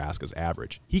over Nebraska's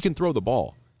average. He can throw the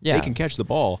ball. Yeah. They can catch the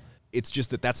ball. It's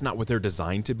just that that's not what they're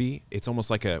designed to be. It's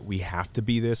almost like we have to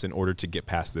be this in order to get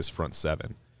past this front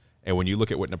seven. And when you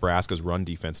look at what Nebraska's run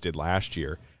defense did last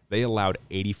year, they allowed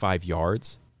 85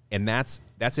 yards, and that's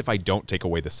if I don't take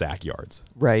away the sack yards.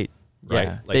 Right.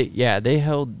 Right. Yeah. They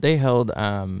held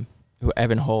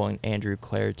Evan Hull and Andrew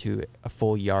Clare to a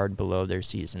full yard below their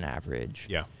season average.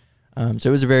 Yeah. So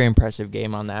it was a very impressive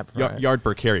game on that front. Yard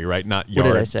per carry, right? Not yard.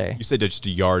 What did I say? You said just a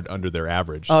yard under their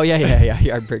average. Oh, yeah.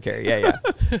 Yard per carry. Yeah.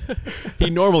 He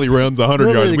normally runs 100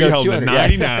 yards. Normally We go held to 200,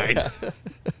 99.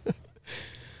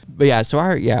 But yeah, so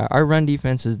our run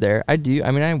defense is there. I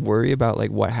worry about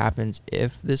like what happens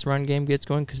if this run game gets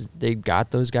going, because they've got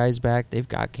those guys back. They've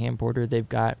got Cam Porter. They've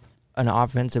got an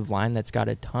offensive line that's got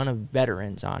a ton of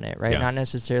veterans on it, right? Yeah. Not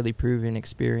necessarily proven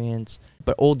experience,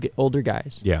 but older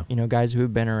guys. Yeah. Guys who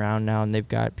have been around now, and they've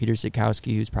got Peter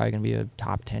Sikowski, who's probably going to be a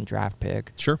top 10 draft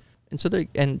pick. Sure. And so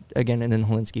and then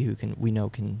Helinski, who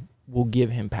will give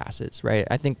him passes, right?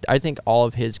 I think all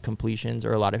of his completions,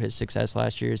 or a lot of his success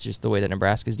last year, is just the way that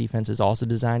Nebraska's defense is also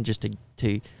designed, just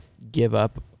to give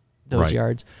up those Right.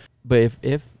 yards. But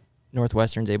if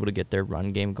Northwestern's able to get their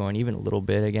run game going even a little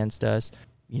bit against us,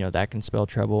 that can spell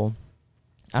trouble.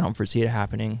 I don't foresee it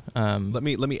happening. Let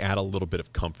me add a little bit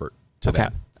of comfort to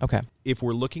that. Okay. If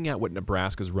we're looking at what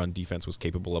Nebraska's run defense was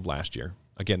capable of last year,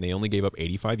 again, they only gave up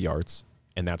 85 yards,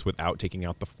 and that's without taking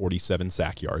out the 47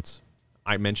 sack yards.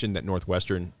 I mentioned that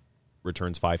Northwestern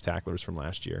returns 5 tacklers from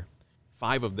last year.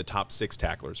 5 of the top 6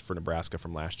 tacklers for Nebraska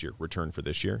from last year return for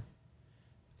this year.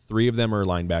 3 of them are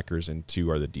linebackers, and 2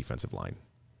 are the defensive line.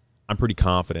 I'm pretty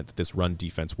confident that this run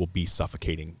defense will be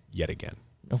suffocating yet again.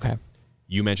 Okay.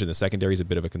 You mentioned the secondary is a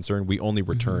bit of a concern. We only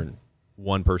return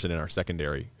one person in our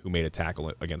secondary who made a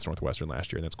tackle against Northwestern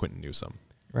last year, and that's Quentin Newsome.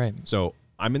 Right. So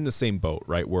I'm in the same boat,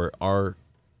 right, where our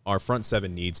front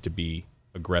 7 needs to be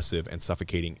aggressive and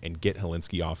suffocating and get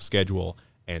Helinski off schedule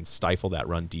and stifle that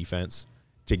run defense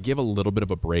to give a little bit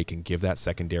of a break and give that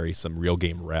secondary some real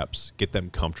game reps, get them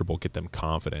comfortable, get them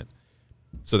confident,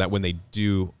 so that when they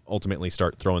do ultimately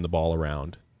start throwing the ball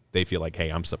around, they feel like, hey,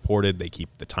 I'm supported, they keep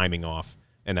the timing off,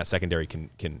 and that secondary can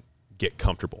get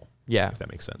comfortable. Yeah. If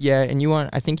that makes sense. Yeah, and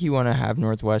I think you want to have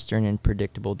Northwestern in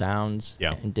predictable downs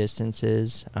and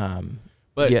distances.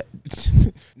 But yeah.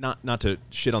 not to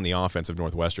shit on the offense of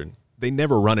Northwestern, they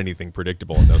never run anything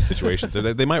predictable in those situations. So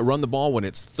they might run the ball when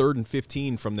it's 3rd and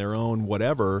 15 from their own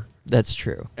whatever. That's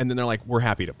true. And then they're like, we're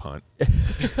happy to punt.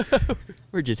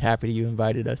 We're just happy you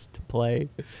invited us to play.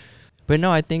 But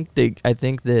no, I think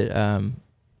that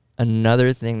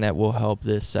another thing that will help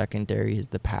this secondary is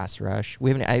the pass rush.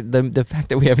 We haven't the fact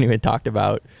that we haven't even talked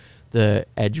about the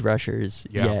edge rushers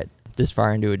yet this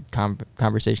far into a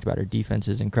conversation about our defense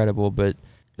is incredible. But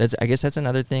I guess that's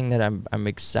another thing that I'm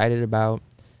excited about,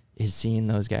 is seeing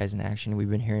those guys in action. We've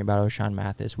been hearing about O'Shawn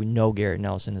Mathis. We know Garrett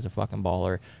Nelson is a fucking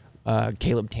baller.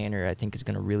 Caleb Tanner, I think, is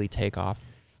going to really take off.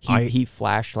 He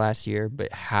flashed last year,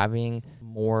 but having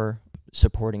more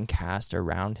supporting cast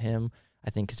around him,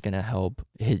 I think, is going to help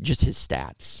his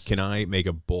stats. Can I make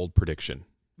a bold prediction?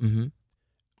 Mm-hmm.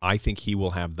 I think he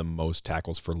will have the most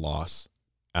tackles for loss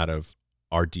out of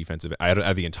our defensive, out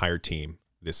of the entire team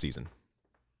this season.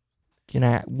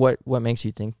 What makes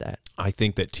you think that? I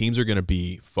think that teams are going to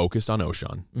be focused on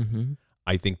O'Shawn. Mm-hmm.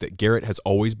 I think that Garrett has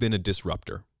always been a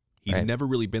disruptor. He's Right. never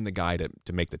really been the guy to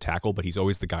make the tackle, but he's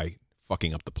always the guy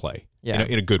fucking up the play. Yeah.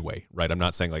 In a good way, right? I'm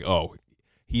not saying like, oh,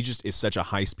 he just is such a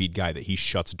high-speed guy that he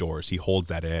shuts doors. He holds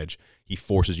that edge. He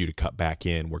forces you to cut back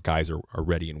in where guys are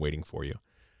ready and waiting for you.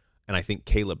 And I think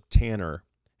Caleb Tanner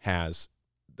has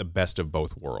the best of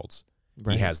both worlds.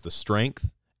 Right. He has the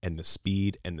strength and the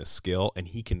speed and the skill, and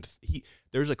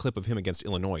there's a clip of him against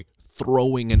Illinois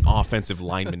throwing an offensive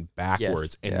lineman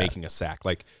backwards and making a sack.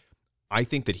 Like, I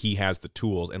think that he has the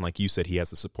tools, and like you said, he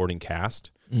has the supporting cast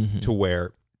to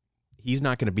where he's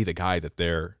not going to be the guy that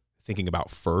they're thinking about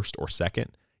first or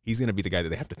second. He's going to be the guy that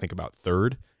they have to think about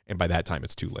third, and by that time,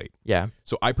 it's too late. Yeah.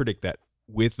 So I predict that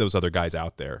with those other guys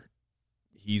out there,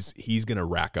 he's going to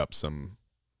rack up some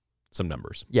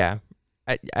numbers. Yeah.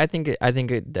 I think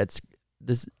that's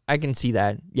this. I can see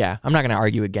that. Yeah. I'm not going to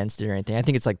argue against it or anything. I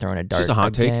think it's like throwing a dart. Just a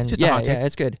hot take. Again. Just a hot take. Yeah,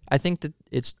 it's good. I think that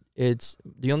it's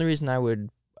the only reason I would,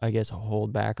 I guess,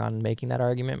 hold back on making that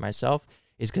argument myself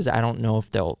is because I don't know if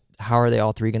how are they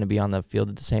all three going to be on the field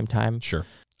at the same time? Sure.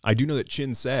 I do know that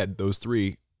Chin said those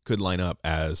three could line up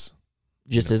as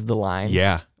as the line.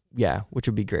 Yeah. Yeah, which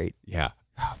would be great. Yeah.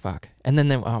 Oh, fuck. And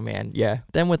then, oh, man, yeah.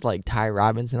 Then with, like, Ty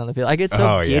Robinson on the field, I get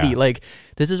so giddy. Yeah. Like,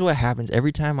 this is what happens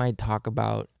every time I talk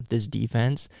about this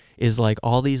defense is, like,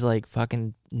 all these, like,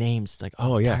 fucking names. It's like,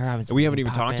 Ty Robinson. We haven't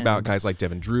even talked about guys like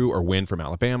Devin Drew or Wynn from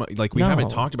Alabama. Like, we haven't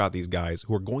talked about these guys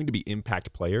who are going to be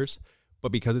impact players,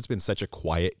 but because it's been such a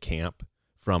quiet camp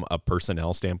from a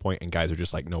personnel standpoint and guys are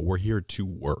just like, no, we're here to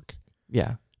work.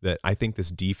 Yeah. that I think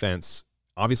this defense,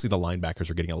 obviously the linebackers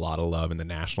are getting a lot of love in the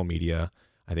national media.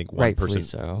 I think one Rightfully person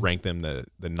so. ranked them the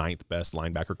 9th best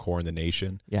linebacker core in the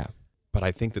nation. Yeah. But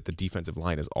I think that the defensive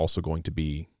line is also going to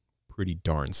be pretty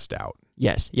darn stout.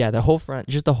 Yes. Yeah. The whole front,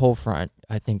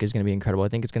 I think is going to be incredible. I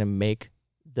think it's going to make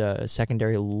the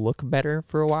secondary look better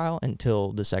for a while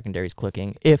until the secondary's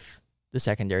clicking, if the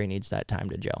secondary needs that time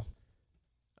to gel.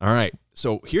 All right.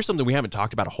 So here's something we haven't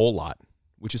talked about a whole lot,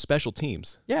 which is special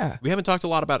teams. Yeah. We haven't talked a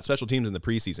lot about special teams in the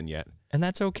preseason yet. And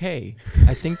that's okay.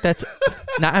 I think that's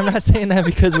I'm not saying that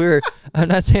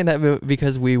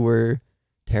because we were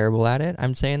terrible at it.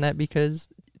 I'm saying that because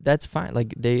that's fine.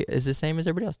 Like, it's the same as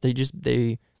everybody else.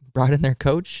 They brought in their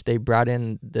coach, they brought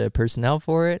in the personnel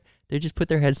for it. They just put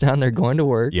their heads down, they're going to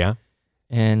work. Yeah.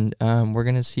 And we're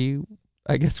going to see,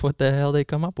 I guess, what the hell they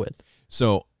come up with.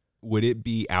 So would it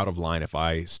be out of line if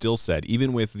I still said,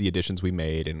 even with the additions we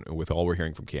made and with all we're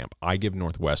hearing from camp, I give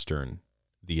Northwestern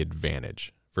the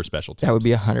advantage for special teams? That would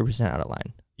be 100% out of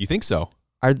line. You think so?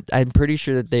 I'm pretty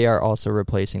sure that they are also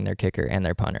replacing their kicker and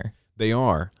their punter. They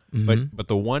are. Mhm. But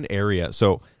the one area,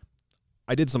 so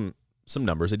I did some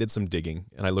numbers. I did some digging,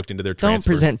 and I looked into their Don't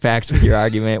transfers. present facts with your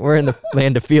argument. We're in the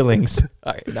land of feelings.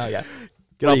 All right, no, yeah.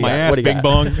 Get What off do you my got? ass, What do you Bing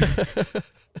got? Bong.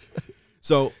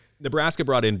 So Nebraska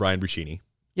brought in Brian Buccini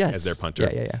Yes. as their punter.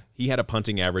 Yeah. He had a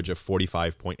punting average of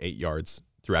 45.8 yards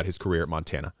throughout his career at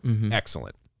Montana. Mhm.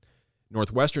 Excellent.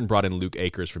 Northwestern brought in Luke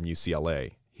Akers from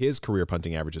UCLA. His career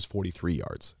punting average is 43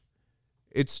 yards.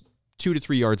 It's 2 to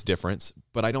 3 yards difference,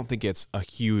 but I don't think it's a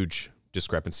huge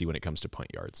discrepancy when it comes to punt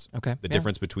yards. Okay. The yeah.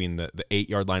 difference between the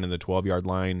 8-yard line and the 12-yard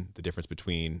line, the difference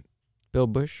between... Bill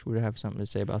Bush would have something to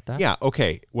say about that. Yeah,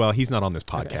 okay. Well, he's not on this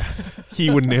podcast. He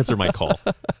wouldn't answer my call.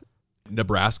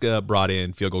 Nebraska brought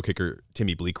in field goal kicker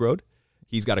Timmy Bleekrode.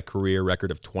 He's got a career record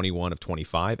of 21 of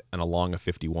 25 and a long of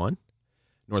 51.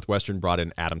 Northwestern brought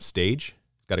in Adam Stage.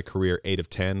 Got a career 8 of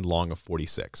 10, long of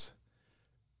 46.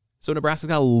 So Nebraska's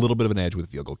got a little bit of an edge with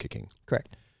field goal kicking.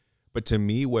 Correct. But to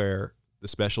me, where the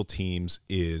special teams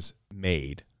is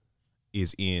made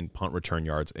is in punt return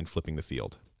yards and flipping the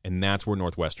field. And that's where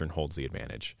Northwestern holds the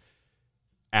advantage.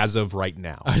 As of right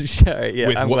now. Sorry,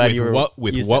 yeah, I'm glad you said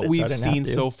With it, what so I we've didn't have seen to.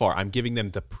 so far, I'm giving them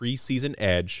the preseason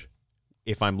edge.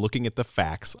 If I'm looking at the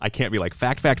facts, I can't be like,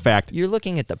 fact. You're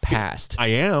looking at the past. I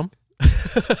am.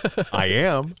 I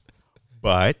am.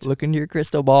 But, Look into your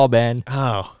crystal ball, Ben.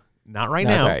 oh, not right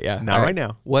No, it's now. all right, yeah. Not All right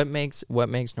now. What makes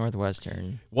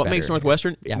Northwestern What makes better?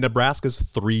 Northwestern? Yeah. Nebraska's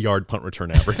 3-yard punt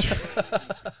return average.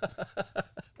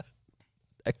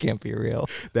 That can't be real.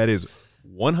 That is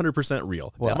 100%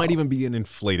 real. Wow. That might even be an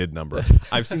inflated number.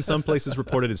 I've seen some places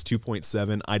reported as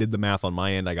 2.7. I did the math on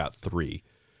my end. I got 3.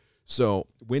 So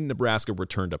when Nebraska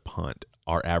returned a punt,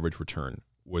 our average return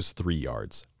was 3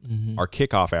 yards. Mm-hmm. Our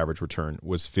kickoff average return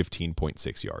was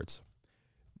 15.6 yards.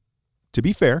 To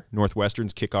be fair,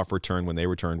 Northwestern's kickoff return when they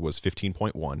returned was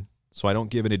 15.1. So I don't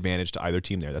give an advantage to either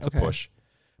team there. That's Okay. a push.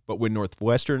 But when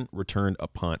Northwestern returned a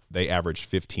punt, they averaged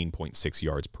 15.6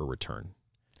 yards per return.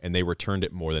 And they returned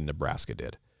it more than Nebraska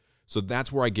did. So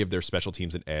that's where I give their special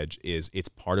teams an edge. Is it's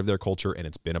part of their culture, and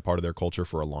it's been a part of their culture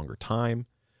for a longer time.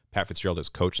 Pat Fitzgerald has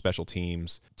coached special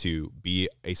teams to be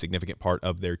a significant part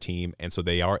of their team, and so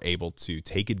they are able to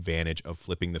take advantage of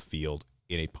flipping the field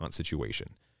in a punt situation.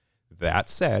 That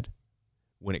said,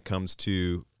 when it comes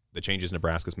to the changes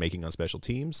Nebraska's making on special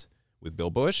teams with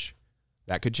Bill Bush,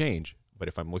 that could change. But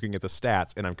if I'm looking at the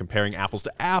stats and I'm comparing apples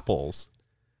to apples,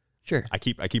 Sure. I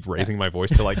keep raising my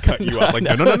voice to like cut you off. Like,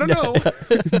 no.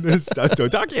 Stop, don't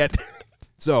talk yet.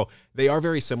 So they are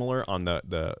very similar on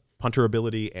the punter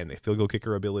ability and the field goal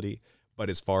kicker ability. But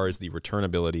as far as the return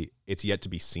ability, it's yet to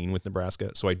be seen with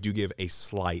Nebraska. So I do give a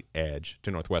slight edge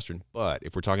to Northwestern. But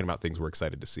if we're talking about things we're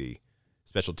excited to see,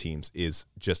 special teams is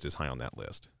just as high on that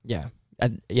list. Yeah.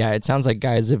 It sounds like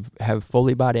guys have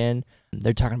fully bought in.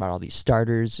 They're talking about all these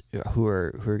starters who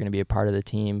are going to be a part of the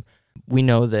team. We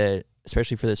know that,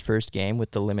 especially for this first game with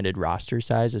the limited roster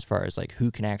size, as far as like who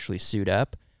can actually suit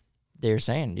up, they're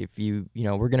saying if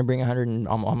we're going to bring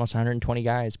almost 120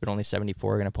 guys, but only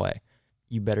 74 are going to play.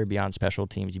 You better be on special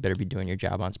teams. You better be doing your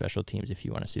job on special teams if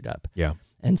you want to suit up. Yeah.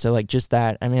 And so like just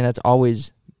that, I mean, that's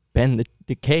always been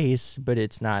the case, but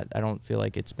it's not, I don't feel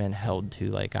like it's been held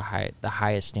to like the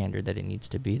highest standard that it needs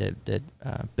to be that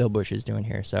Bill Bush is doing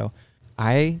here. So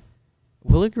I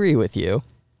will agree with you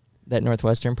that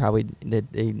Northwestern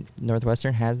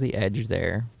Northwestern has the edge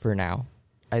there for now.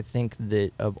 I think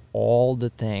that of all the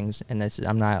things, and this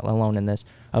I'm not alone in this,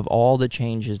 of all the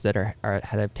changes that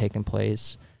have taken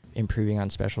place, improving on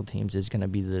special teams is going to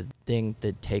be the thing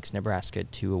that takes Nebraska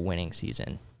to a winning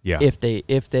season. Yeah. If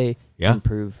they Yeah.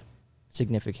 improve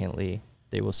significantly,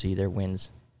 they will see their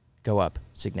wins go up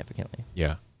significantly.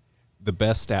 Yeah. The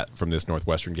best stat from this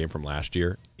Northwestern game from last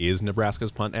year is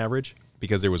Nebraska's punt average,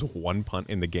 because there was one punt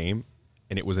in the game,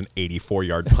 and it was an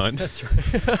 84-yard punt. That's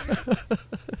right.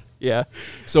 Yeah.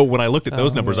 So when I looked at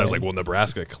those numbers, I was like, well,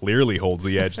 Nebraska clearly holds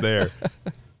the edge there.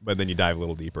 But then you dive a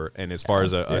little deeper. And as far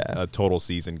as a total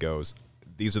season goes,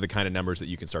 these are the kind of numbers that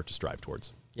you can start to strive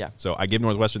towards. Yeah. So I give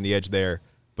Northwestern the edge there,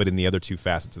 but in the other two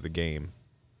facets of the game,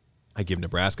 I give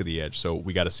Nebraska the edge. So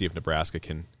we got to see if Nebraska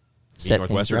can beat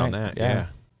Northwestern on that. Yeah.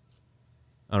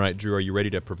 All right, Drew, are you ready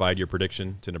to provide your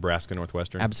prediction to Nebraska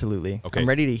Northwestern? Absolutely. Okay. I'm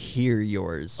ready to hear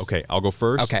yours. Okay, I'll go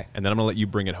first. Okay. And then I'm going to let you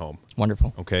bring it home.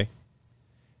 Wonderful. Okay.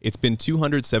 It's been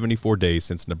 274 days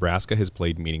since Nebraska has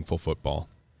played meaningful football.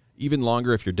 Even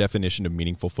longer if your definition of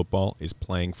meaningful football is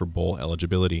playing for bowl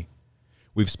eligibility.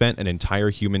 We've spent an entire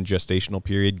human gestational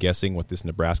period guessing what this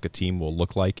Nebraska team will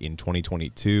look like in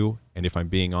 2022, and if I'm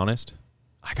being honest,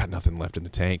 I got nothing left in the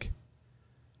tank.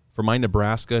 For my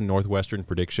Nebraska Northwestern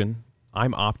prediction,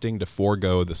 I'm opting to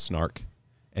forego the snark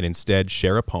and instead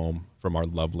share a poem from our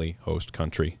lovely host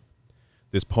country.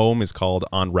 This poem is called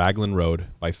On Raglan Road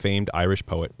by famed Irish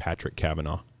poet Patrick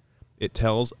Kavanagh. It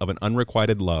tells of an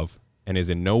unrequited love and is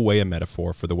in no way a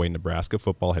metaphor for the way Nebraska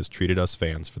football has treated us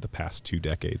fans for the past 2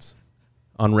 decades.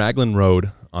 On Raglan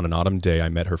Road, on an autumn day, I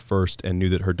met her first and knew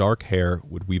that her dark hair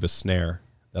would weave a snare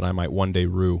that I might one day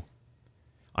rue.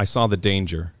 I saw the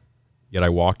danger, yet I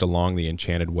walked along the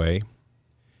enchanted way,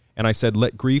 and I said,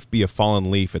 let grief be a fallen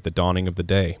leaf at the dawning of the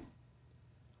day.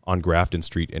 On Grafton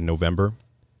Street in November,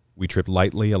 we tripped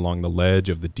lightly along the ledge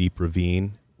of the deep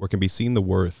ravine where can be seen the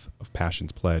worth of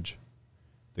passion's pledge.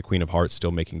 The Queen of Hearts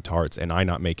still making tarts, and I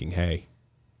not making hay.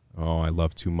 Oh, I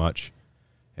love too much,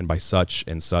 and by such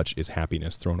and such is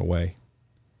happiness thrown away.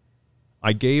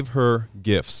 I gave her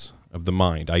gifts of the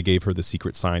mind. I gave her the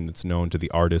secret sign that's known to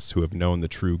the artists who have known the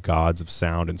true gods of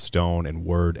sound and stone and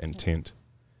word and tint.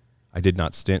 I did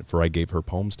not stint, for I gave her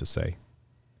poems to say.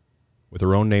 With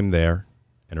her own name there,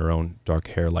 and her own dark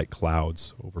hair like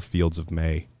clouds over fields of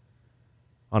May.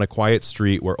 On a quiet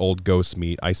street where old ghosts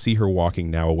meet, I see her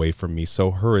walking now away from me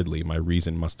so hurriedly my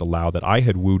reason must allow that I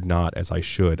had wooed not as I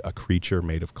should a creature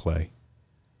made of clay.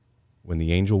 When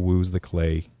the angel woos the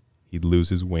clay, he'd lose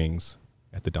his wings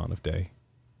at the dawn of day.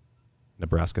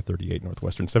 Nebraska 38,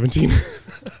 Northwestern 17.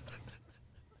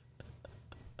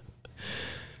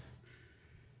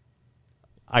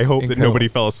 I hope that nobody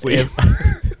fell asleep.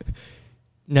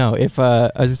 No, if I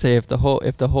was gonna say if the whole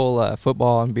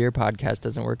football and beer podcast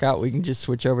doesn't work out, we can just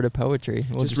switch over to poetry.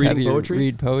 We'll Just just have reading you poetry?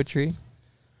 read poetry.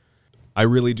 I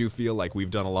really do feel like we've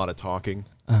done a lot of talking,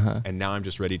 Uh-huh. and now I'm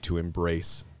just ready to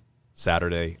embrace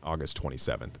Saturday, August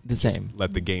 27th. The Just same.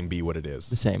 let the game be what it The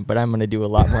is. same, but I'm gonna do a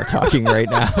lot more talking right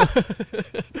now.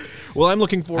 Well, I'm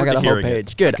looking forward I got to a whole hearing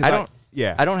page. it. Good. 'Cause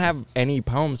I don't have any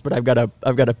poems, but I've got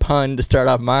a pun to start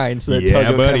off mine, so that tells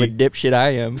you what kind of a dipshit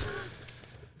I am.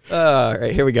 All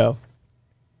right, here we go.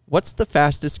 What's the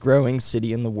fastest growing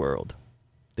city in the world?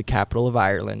 The capital of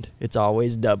Ireland. It's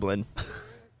always Dublin.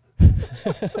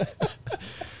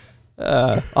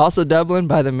 Also Dublin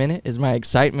by the minute is my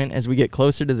excitement as we get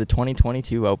closer to the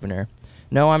 2022 opener.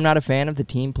 No, I'm not a fan of the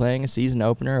team playing a season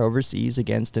opener overseas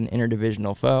against an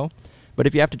interdivisional foe, but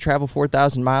if you have to travel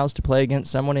 4,000 miles to play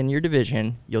against someone in your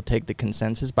division, you'll take the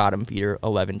consensus bottom feeder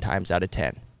 11 times out of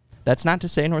 10. That's not to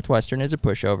say Northwestern is a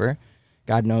pushover.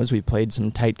 God knows we've played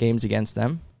some tight games against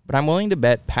them, but I'm willing to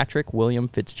bet Patrick William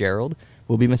Fitzgerald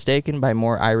will be mistaken by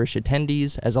more Irish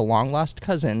attendees as a long-lost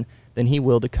cousin than he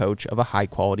will the coach of a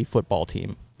high-quality football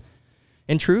team.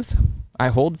 In truth, I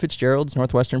hold Fitzgerald's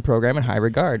Northwestern program in high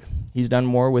regard. He's done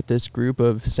more with this group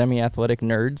of semi-athletic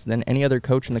nerds than any other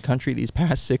coach in the country these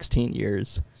past 16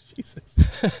 years. Jesus.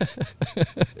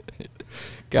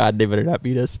 God, they better not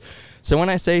beat us. So when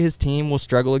I say his team will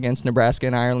struggle against Nebraska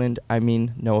and Ireland, I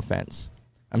mean no offense.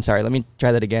 I'm sorry, let me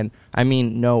try that again. I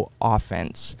mean no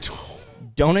offense.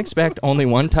 Don't expect only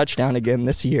one touchdown again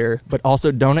this year, but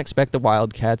also don't expect the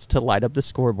Wildcats to light up the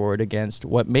scoreboard against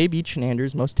what may be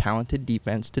Chenander's most talented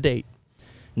defense to date.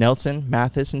 Nelson,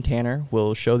 Mathis, and Tanner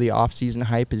will show the offseason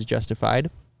hype is justified,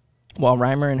 while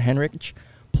Reimer and Henrich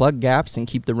plug gaps and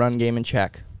keep the run game in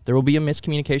check. There will be a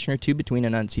miscommunication or two between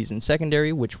an unseasoned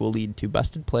secondary, which will lead to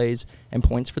busted plays and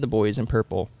points for the boys in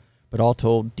purple, but all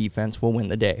told, defense will win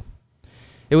the day.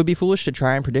 It would be foolish to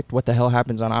try and predict what the hell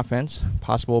happens on offense.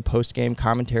 Possible post-game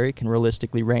commentary can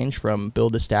realistically range from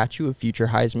build a statue of future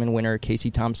Heisman winner Casey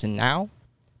Thompson now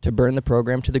to burn the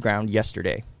program to the ground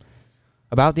yesterday.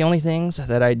 About the only things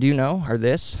that I do know are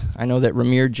this. I know that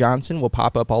Ramir Johnson will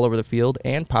pop up all over the field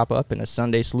and pop up in a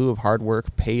Sunday slew of hard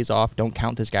work, pays off, don't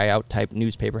count this guy out type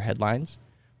newspaper headlines.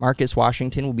 Marcus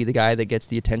Washington will be the guy that gets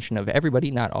the attention of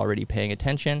everybody not already paying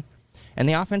attention. And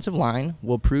the offensive line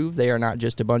will prove they are not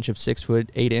just a bunch of 6 foot,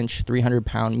 8 inch,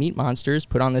 300-pound meat monsters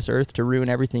put on this earth to ruin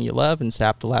everything you love and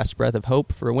sap the last breath of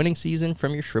hope for a winning season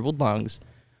from your shriveled lungs,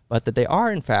 but that they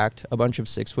are, in fact, a bunch of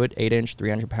 6 foot, 8 inch,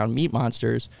 300-pound meat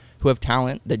monsters who have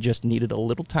talent that just needed a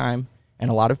little time and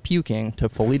a lot of puking to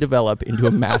fully develop into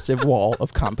a massive wall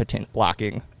of competent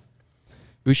blocking.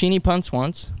 Buschini punts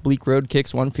once, Bleak Road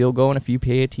kicks 1 field goal and a few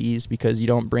PATs because you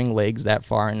don't bring legs that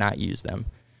far and not use them.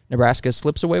 Nebraska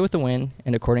slips away with the win,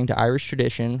 and according to Irish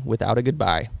tradition, without a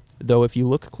goodbye. Though if you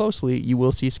look closely, you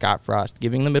will see Scott Frost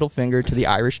giving the middle finger to the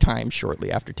Irish Times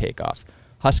shortly after takeoff.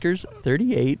 Huskers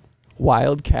 38,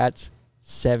 Wildcats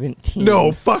 17.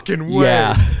 No fucking way.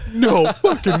 Yeah. No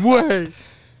fucking way.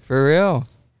 For real.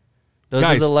 Those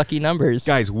Guys, are the lucky numbers.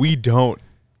 Guys, we don't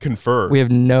confer. We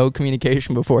have no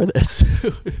communication before this.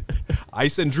 I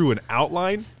send Drew an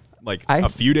outline like I- a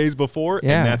few days before,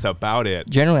 Yeah. and that's about it.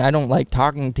 Generally, I don't like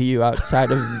talking to you outside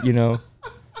of,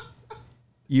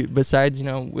 besides,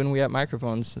 when we have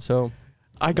microphones. So,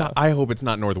 I hope it's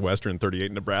not Northwestern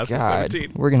 38, Nebraska God,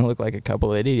 17. we're going to look like a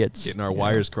couple of idiots. Getting our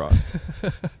wires crossed.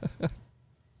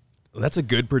 That's a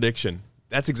good prediction.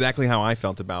 That's exactly how I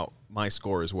felt about my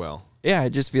score as well. Yeah,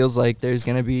 it just feels like there's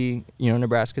going to be,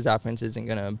 Nebraska's offense isn't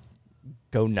going to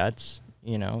go nuts.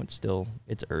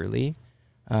 It's early.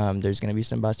 There's going to be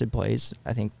some busted plays.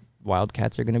 I think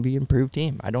Wildcats are going to be an improved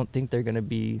team. I don't think they're going to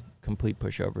be complete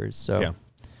pushovers. So Yeah.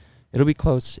 it'll be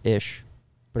close-ish,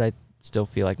 but I still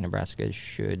feel like Nebraska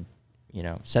should,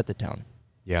 set the tone.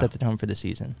 Yeah, Set the tone for the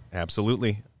season.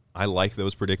 absolutely. I like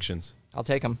those predictions. I'll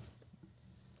take them.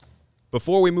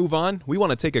 Before we move on, we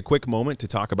want to take a quick moment to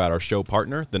talk about our show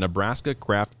partner, the Nebraska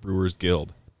Craft Brewers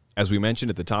Guild. As we mentioned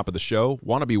at the top of the show,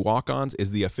 Wannabe Walk-Ons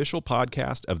is the official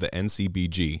podcast of the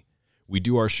NCBG. We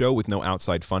do our show with no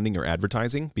outside funding or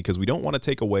advertising because we don't want to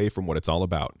take away from what it's all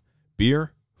about: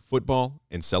 beer, football,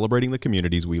 and celebrating the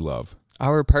communities we love.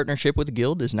 Our partnership with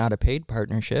Guild is not a paid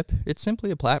partnership. It's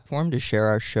simply a platform to share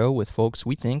our show with folks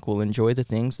we think will enjoy the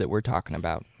things that we're talking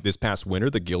about. This past winter,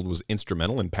 the Guild was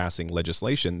instrumental in passing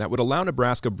legislation that would allow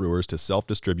Nebraska brewers to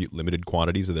self-distribute limited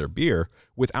quantities of their beer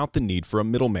without the need for a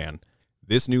middleman.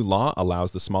 This new law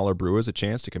allows the smaller brewers a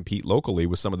chance to compete locally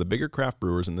with some of the bigger craft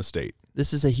brewers in the state.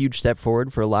 This is a huge step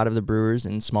forward for a lot of the brewers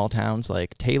in small towns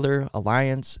like Taylor,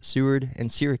 Alliance, Seward,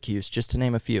 and Syracuse, just to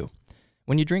name a few.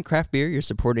 When you drink craft beer, you're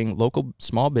supporting local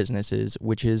small businesses,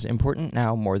 which is important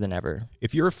now more than ever.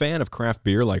 If you're a fan of craft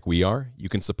beer like we are, you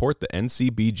can support the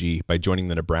NCBG by joining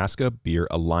the Nebraska Beer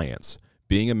Alliance.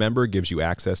 Being a member gives you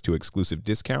access to exclusive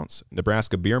discounts,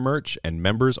 Nebraska beer merch, and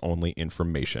members-only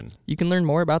information. You can learn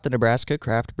more about the Nebraska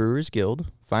Craft Brewers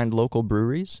Guild, find local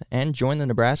breweries, and join the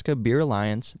Nebraska Beer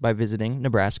Alliance by visiting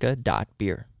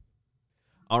nebraska.beer.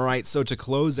 All right, so to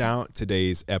close out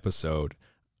today's episode,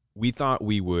 we thought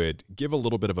we would give a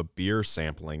little bit of a beer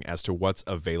sampling as to what's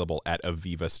available at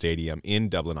Aviva Stadium in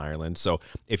Dublin, Ireland. So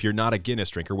if you're not a Guinness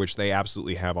drinker, which they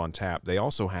absolutely have on tap, they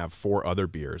also have 4 other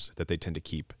beers that they tend to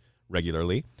keep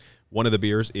regularly. One of the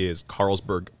beers is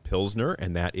Carlsberg Pilsner,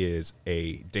 and that is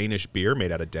a Danish beer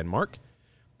made out of Denmark.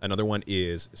 Another one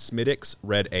is Smithwick's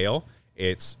Red Ale.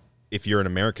 It's, if you're an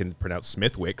American, pronounced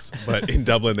Smithwick's, but in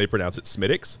Dublin they pronounce it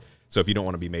Smithwick's. So if you don't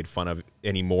want to be made fun of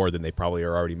any more than they probably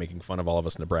are already making fun of all of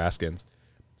us Nebraskans.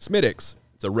 Smithwick's,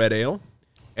 it's a red ale.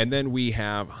 And then we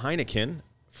have Heineken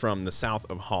from the south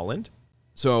of Holland.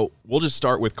 So we'll just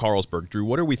start with Carlsberg. Drew,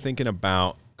 what are we thinking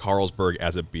about Carlsberg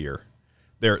as a beer?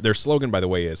 Their slogan, by the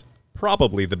way, is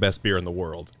probably the best beer in the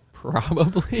world.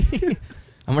 Probably.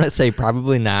 I'm going to say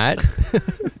probably not.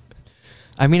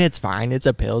 I mean, it's fine. It's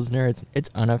a Pilsner. It's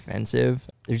unoffensive.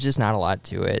 There's just not a lot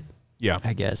to it, Yeah.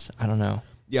 I guess. I don't know.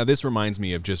 Yeah, this reminds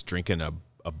me of just drinking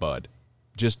a Bud.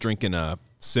 Just drinking a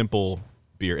simple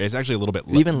beer. It's actually a little bit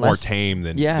Even more less, tame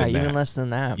than yeah, than even that. less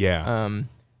than that. Yeah.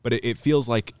 But it feels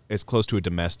like as close to a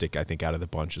domestic, I think, out of the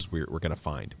bunch as we're going to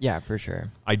find. Yeah, for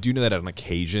sure. I do know that on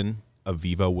occasion,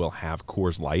 Aviva will have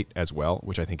Coors Light as well,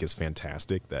 which I think is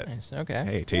fantastic. That Nice. Okay.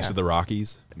 hey, Taste of the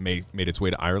Rockies made its way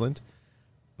to Ireland.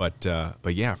 But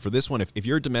yeah, for this one, if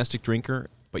you're a domestic drinker,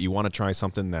 but you want to try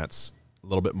something that's a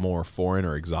little bit more foreign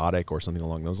or exotic or something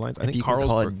along those lines, I think you can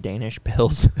call Carlsberg. it Danish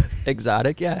Pils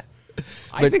exotic, yeah.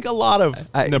 I think a lot of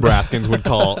Nebraskans would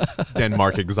call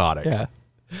Denmark exotic. Yeah.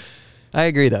 I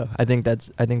agree though. I think that's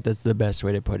the best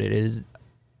way to put it.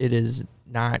 It is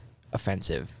not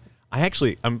offensive. I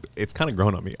actually, it's kind of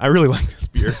grown on me. I really like this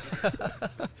beer.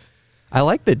 I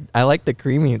like the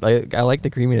creamy, like I like the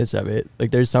creaminess of it. Like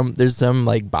there's some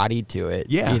like body to it.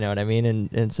 Yeah. You know what I mean?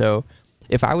 And so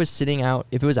If I was sitting out,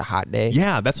 if it was a hot day,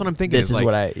 Yeah, that's what I'm thinking. this is like,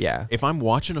 what I, yeah. if I'm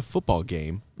watching a football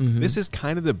game, this is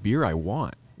kind of the beer I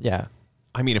want. Yeah.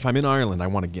 I mean, if I'm in Ireland, I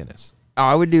want a Guinness. Oh,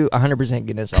 I would do 100%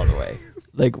 Guinness all the way.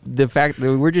 Like, the fact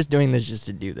that we're just doing this just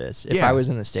to do this. If Yeah. I was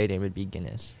in the stadium, it'd be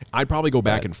Guinness. I'd probably go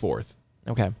back But- and forth,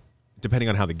 Okay. depending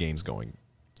on how the game's going.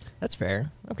 That's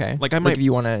fair. Okay. Like I might, if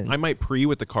you want to I might pre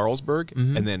with the Carlsberg,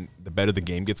 and then the better the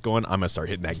game gets going, I'm gonna start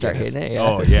hitting that Start Guinness. hitting it, yeah.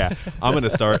 Oh yeah, I'm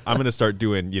gonna start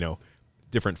doing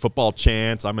different football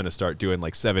chants. I'm gonna start doing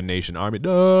like Seven Nation Army.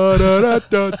 Da da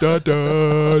da da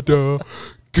da da.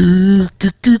 Goo, goo,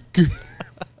 goo, goo.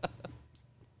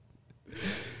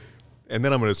 And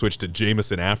then I'm gonna switch to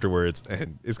Jameson afterwards,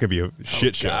 and it's gonna be a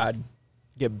shit show. God,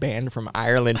 get banned from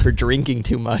Ireland for drinking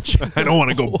too much. I don't want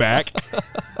to go back.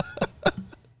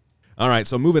 All right,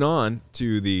 so moving on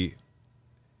to the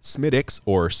Smithwicks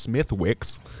or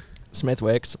Smithwicks.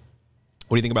 Smithwicks.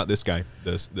 What do you think about this guy,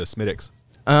 the Smithwicks?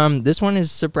 This one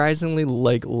is surprisingly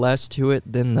like less to it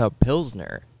than the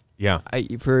Pilsner. Yeah.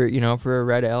 For a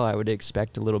red ale, I would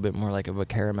expect a little bit more like of a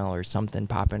caramel or something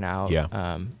popping out. Yeah.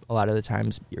 A lot of the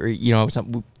times, or,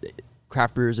 some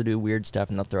craft brewers will do weird stuff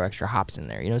and they'll throw extra hops in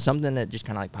there. Something that just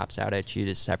kind of like pops out at you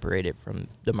to separate it from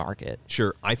the market.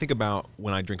 Sure. I think about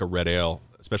when I drink a red ale,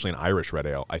 especially an Irish red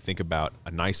ale, I think about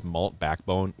a nice malt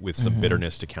backbone with some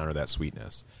bitterness to counter that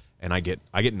sweetness. And I get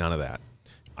none of that.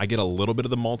 I get a little bit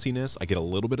of the maltiness, I get a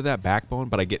little bit of that backbone,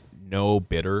 but I get no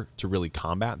bitter to really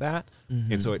combat that.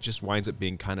 And so it just winds up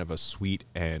being kind of a sweet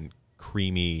and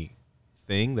creamy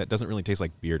thing that doesn't really taste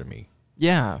like beer to me.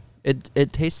 Yeah.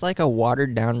 It tastes like a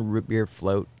watered down root beer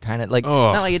float, kind of like, Ugh.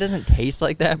 not like it doesn't taste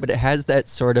like that, but it has that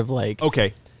sort of like,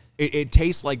 Okay. It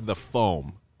tastes like the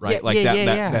foam, right? yeah, like yeah, that, yeah,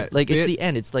 that, yeah. that like bit, it's the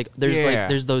end. It's like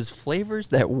there's those flavors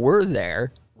that were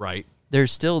there. right.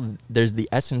 There's the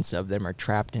essence of them are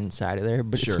trapped inside of there,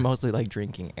 but Sure. it's mostly like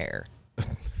drinking air.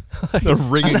 The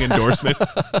ringing endorsement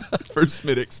for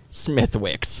Smithwicks.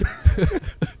 Smithwicks.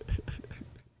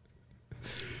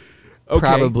 Okay.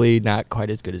 Probably not quite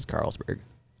as good as Carlsberg.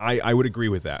 I would agree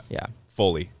with that. Yeah.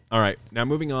 Fully. All right. Now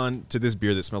moving on to this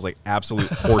beer that smells like absolute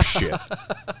horse shit.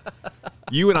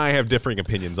 You and I have differing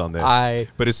opinions on this. I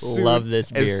soon, love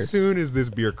this beer. As soon as this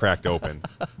beer cracked open,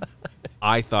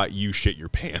 I thought you shit your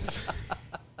pants.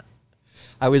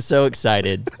 I was so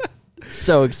excited.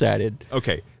 So excited.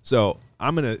 Okay. So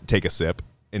I'm going to take a sip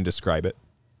and describe it.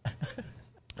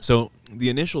 So the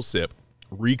initial sip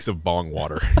reeks of bong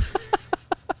water.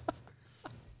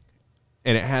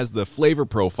 And it has the flavor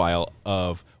profile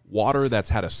of water that's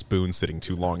had a spoon sitting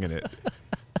too long in it.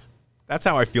 That's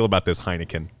how I feel about this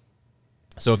Heineken.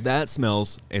 So if that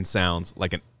smells and sounds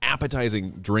like an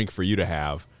appetizing drink for you to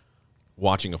have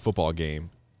watching a football game,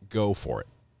 go for it.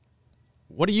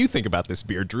 What do you think about this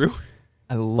beer, Drew?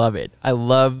 I love it.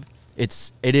 It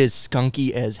is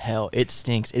skunky as hell. It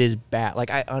stinks. It is bad.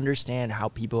 Like, I understand how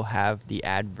people have the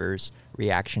adverse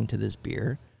reaction to this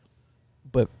beer,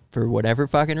 but for whatever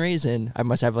fucking reason, I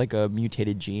must have like a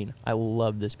mutated gene. I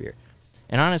love this beer.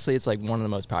 And honestly, it's like one of the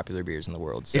most popular beers in the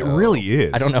world. So It really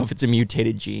is. I don't know if it's a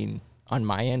mutated gene on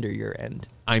my end or your end.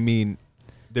 I mean,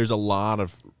 there's a lot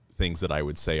of things that I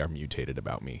would say are mutated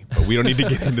about me, but we don't need to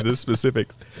get into the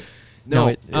specifics.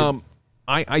 No,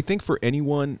 I think for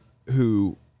anyone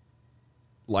who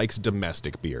likes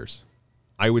domestic beers,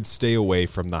 I would stay away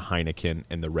from the Heineken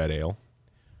and the red ale.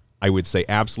 I would say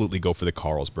absolutely go for the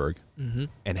Carlsberg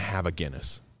and have a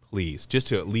Guinness, please, just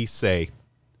to at least say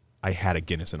I had a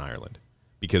Guinness in Ireland,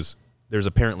 because there's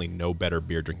apparently no better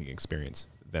beer drinking experience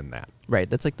than that. Right.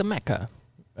 That's like the mecca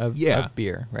of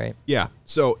beer, right? Yeah.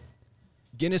 So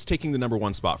Guinness taking the number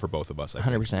one spot for both of us, I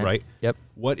think, 100%. right? Yep.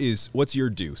 What's your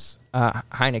deuce?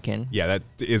 Heineken. Yeah, that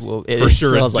is Well, for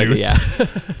sure a smells like deuce.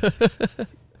 it, yeah.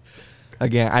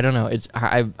 Again, I don't know.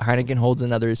 Heineken holds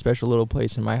another special little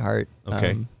place in my heart.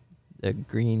 Okay. The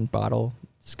green bottle,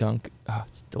 skunk. Oh,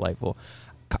 it's delightful.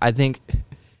 I think,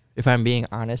 if I'm being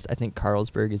honest, I think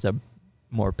Carlsberg is a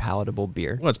more palatable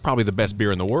beer. Well, it's probably the best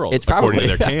beer in the world, It's according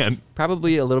probably to their can.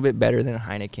 probably a little bit better than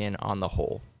Heineken on the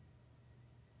whole.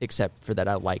 Except for that,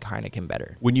 I like Heineken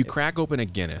better. When you crack open a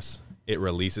Guinness, it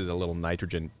releases a little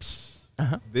nitrogen.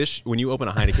 When you open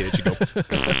a Heineken, it should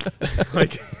go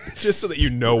like, just so that you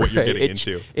know what you're Right. getting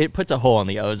into. It puts a hole in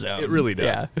the ozone. It really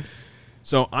does. Yeah.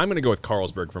 So I'm going to go with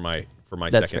Carlsberg for my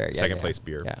That's second fair. Yeah, second yeah. place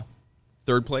beer. Yeah.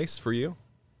 Third place for you,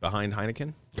 behind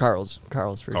Heineken. Carl's for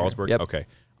Carlsberg. sure. Yep. Okay,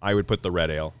 I would put the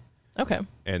red ale, Okay.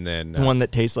 and then The one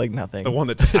that tastes like nothing. the one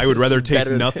that I would rather It's taste better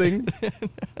than- nothing.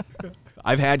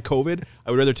 I've had COVID. I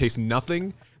would rather taste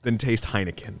nothing than taste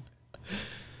Heineken.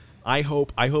 I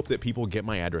hope that people get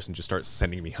my address and just start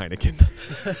sending me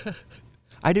Heineken.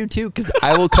 I do too, because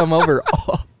I will come over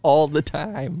all the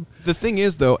time. The thing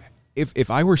is, though,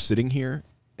 if I were sitting here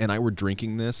and I were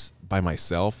drinking this by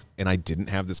myself and I didn't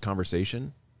have this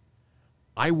conversation,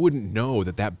 I wouldn't know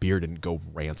that beer didn't go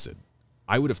rancid.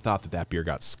 I would have thought that beer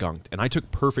got skunked, and I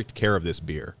took perfect care of this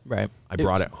beer. Right. I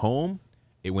brought it home.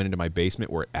 It went into my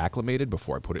basement where it acclimated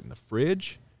before I put it in the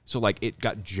fridge. So, like, it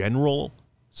got general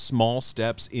small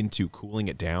steps into cooling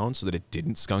it down so that it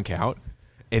didn't skunk out,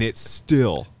 and it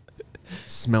still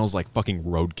smells like fucking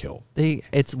roadkill.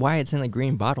 It's why it's in the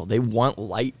green bottle. They want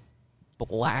light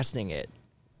blasting it,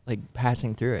 like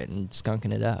passing through it and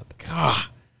skunking it up. God,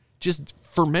 just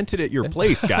ferment it at your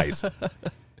place, guys.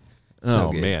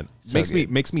 So good. Man, So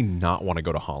makes me not want to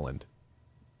go to Holland.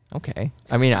 Okay.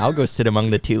 I mean, I'll go sit among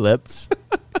the tulips.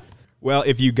 Well,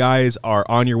 if you guys are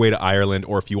on your way to Ireland,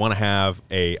 or if you want to have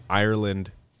a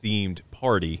Ireland-themed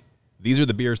party, these are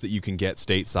the beers that you can get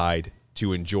stateside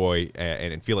to enjoy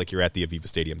and feel like you're at the Aviva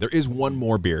Stadium. There is one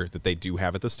more beer that they do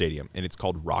have at the stadium, and it's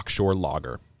called Rockshore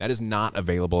Lager. That is not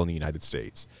available in the United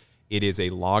States. It is a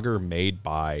lager made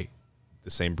by the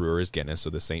same brewer as Guinness, so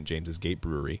the St. James's Gate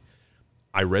Brewery.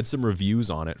 I read some reviews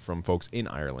on it from folks in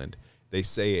Ireland. They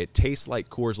say it tastes like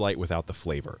Coors Light without the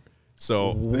flavor.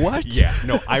 So what? Yeah,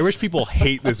 no, Irish people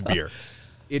hate this beer.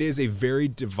 It is a very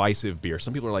divisive beer.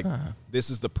 Some people are like, this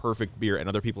is the perfect beer, and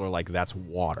other people are like, that's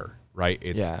water, right?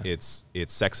 It's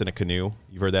sex in a canoe.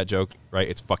 You've heard that joke, right?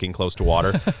 It's fucking close to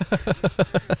water.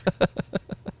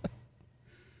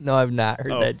 No, I've not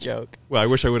heard that joke. Well, I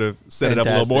wish I would have set it up a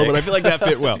little more, but I feel like that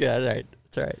fit well. That's all right.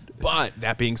 It's all right. But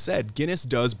that being said, Guinness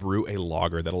does brew a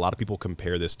lager that a lot of people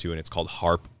compare this to, and it's called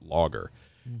Harp Lager.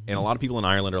 Mm-hmm. And a lot of people in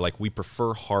Ireland are like, we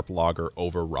prefer Harp Lager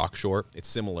over Rockshore. It's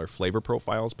similar flavor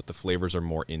profiles, but the flavors are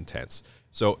more intense.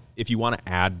 So if you want to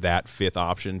add that fifth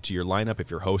option to your lineup,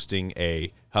 if you're hosting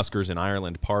a Huskers in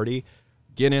Ireland party,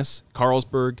 Guinness,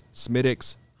 Carlsberg,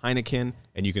 Smithwick's, Heineken,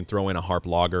 and you can throw in a Harp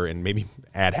Lager and maybe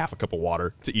add half a cup of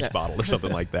water to each bottle or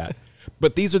something like that.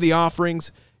 But these are the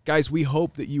offerings. Guys, we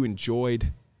hope that you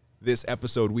enjoyed this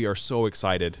episode. We are so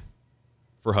excited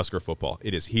for Husker football.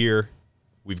 It is here.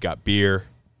 We've got beer.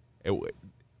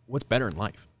 What's better in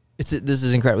life? This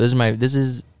is incredible. This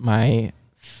is my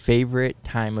favorite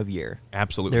time of year.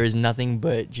 Absolutely. There is nothing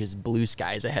but just blue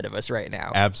skies ahead of us right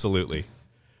now. Absolutely.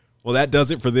 Well, that does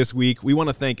it for this week. We want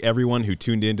to thank everyone who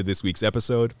tuned in to this week's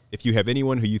episode. If you have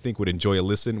anyone who you think would enjoy a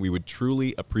listen, we would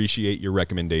truly appreciate your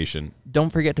recommendation. Don't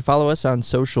forget to follow us on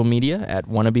social media at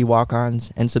Wannabe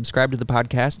Walk-Ons and subscribe to the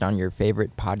podcast on your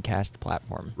favorite podcast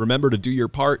platform. Remember to do your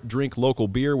part, drink local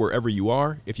beer wherever you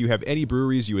are. If you have any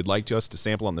breweries you would like us to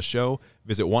sample on the show,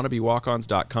 visit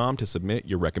wannabewalkons.com to submit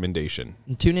your recommendation.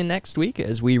 And tune in next week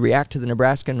as we react to the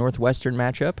Nebraska-Northwestern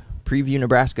matchup, preview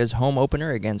Nebraska's home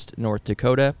opener against North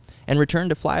Dakota, and return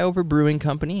to Flyover Brewing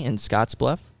Company in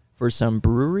Scottsbluff for some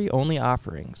brewery-only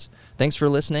offerings. Thanks for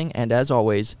listening, and as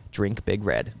always, drink Big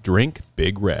Red. Drink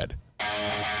Big Red.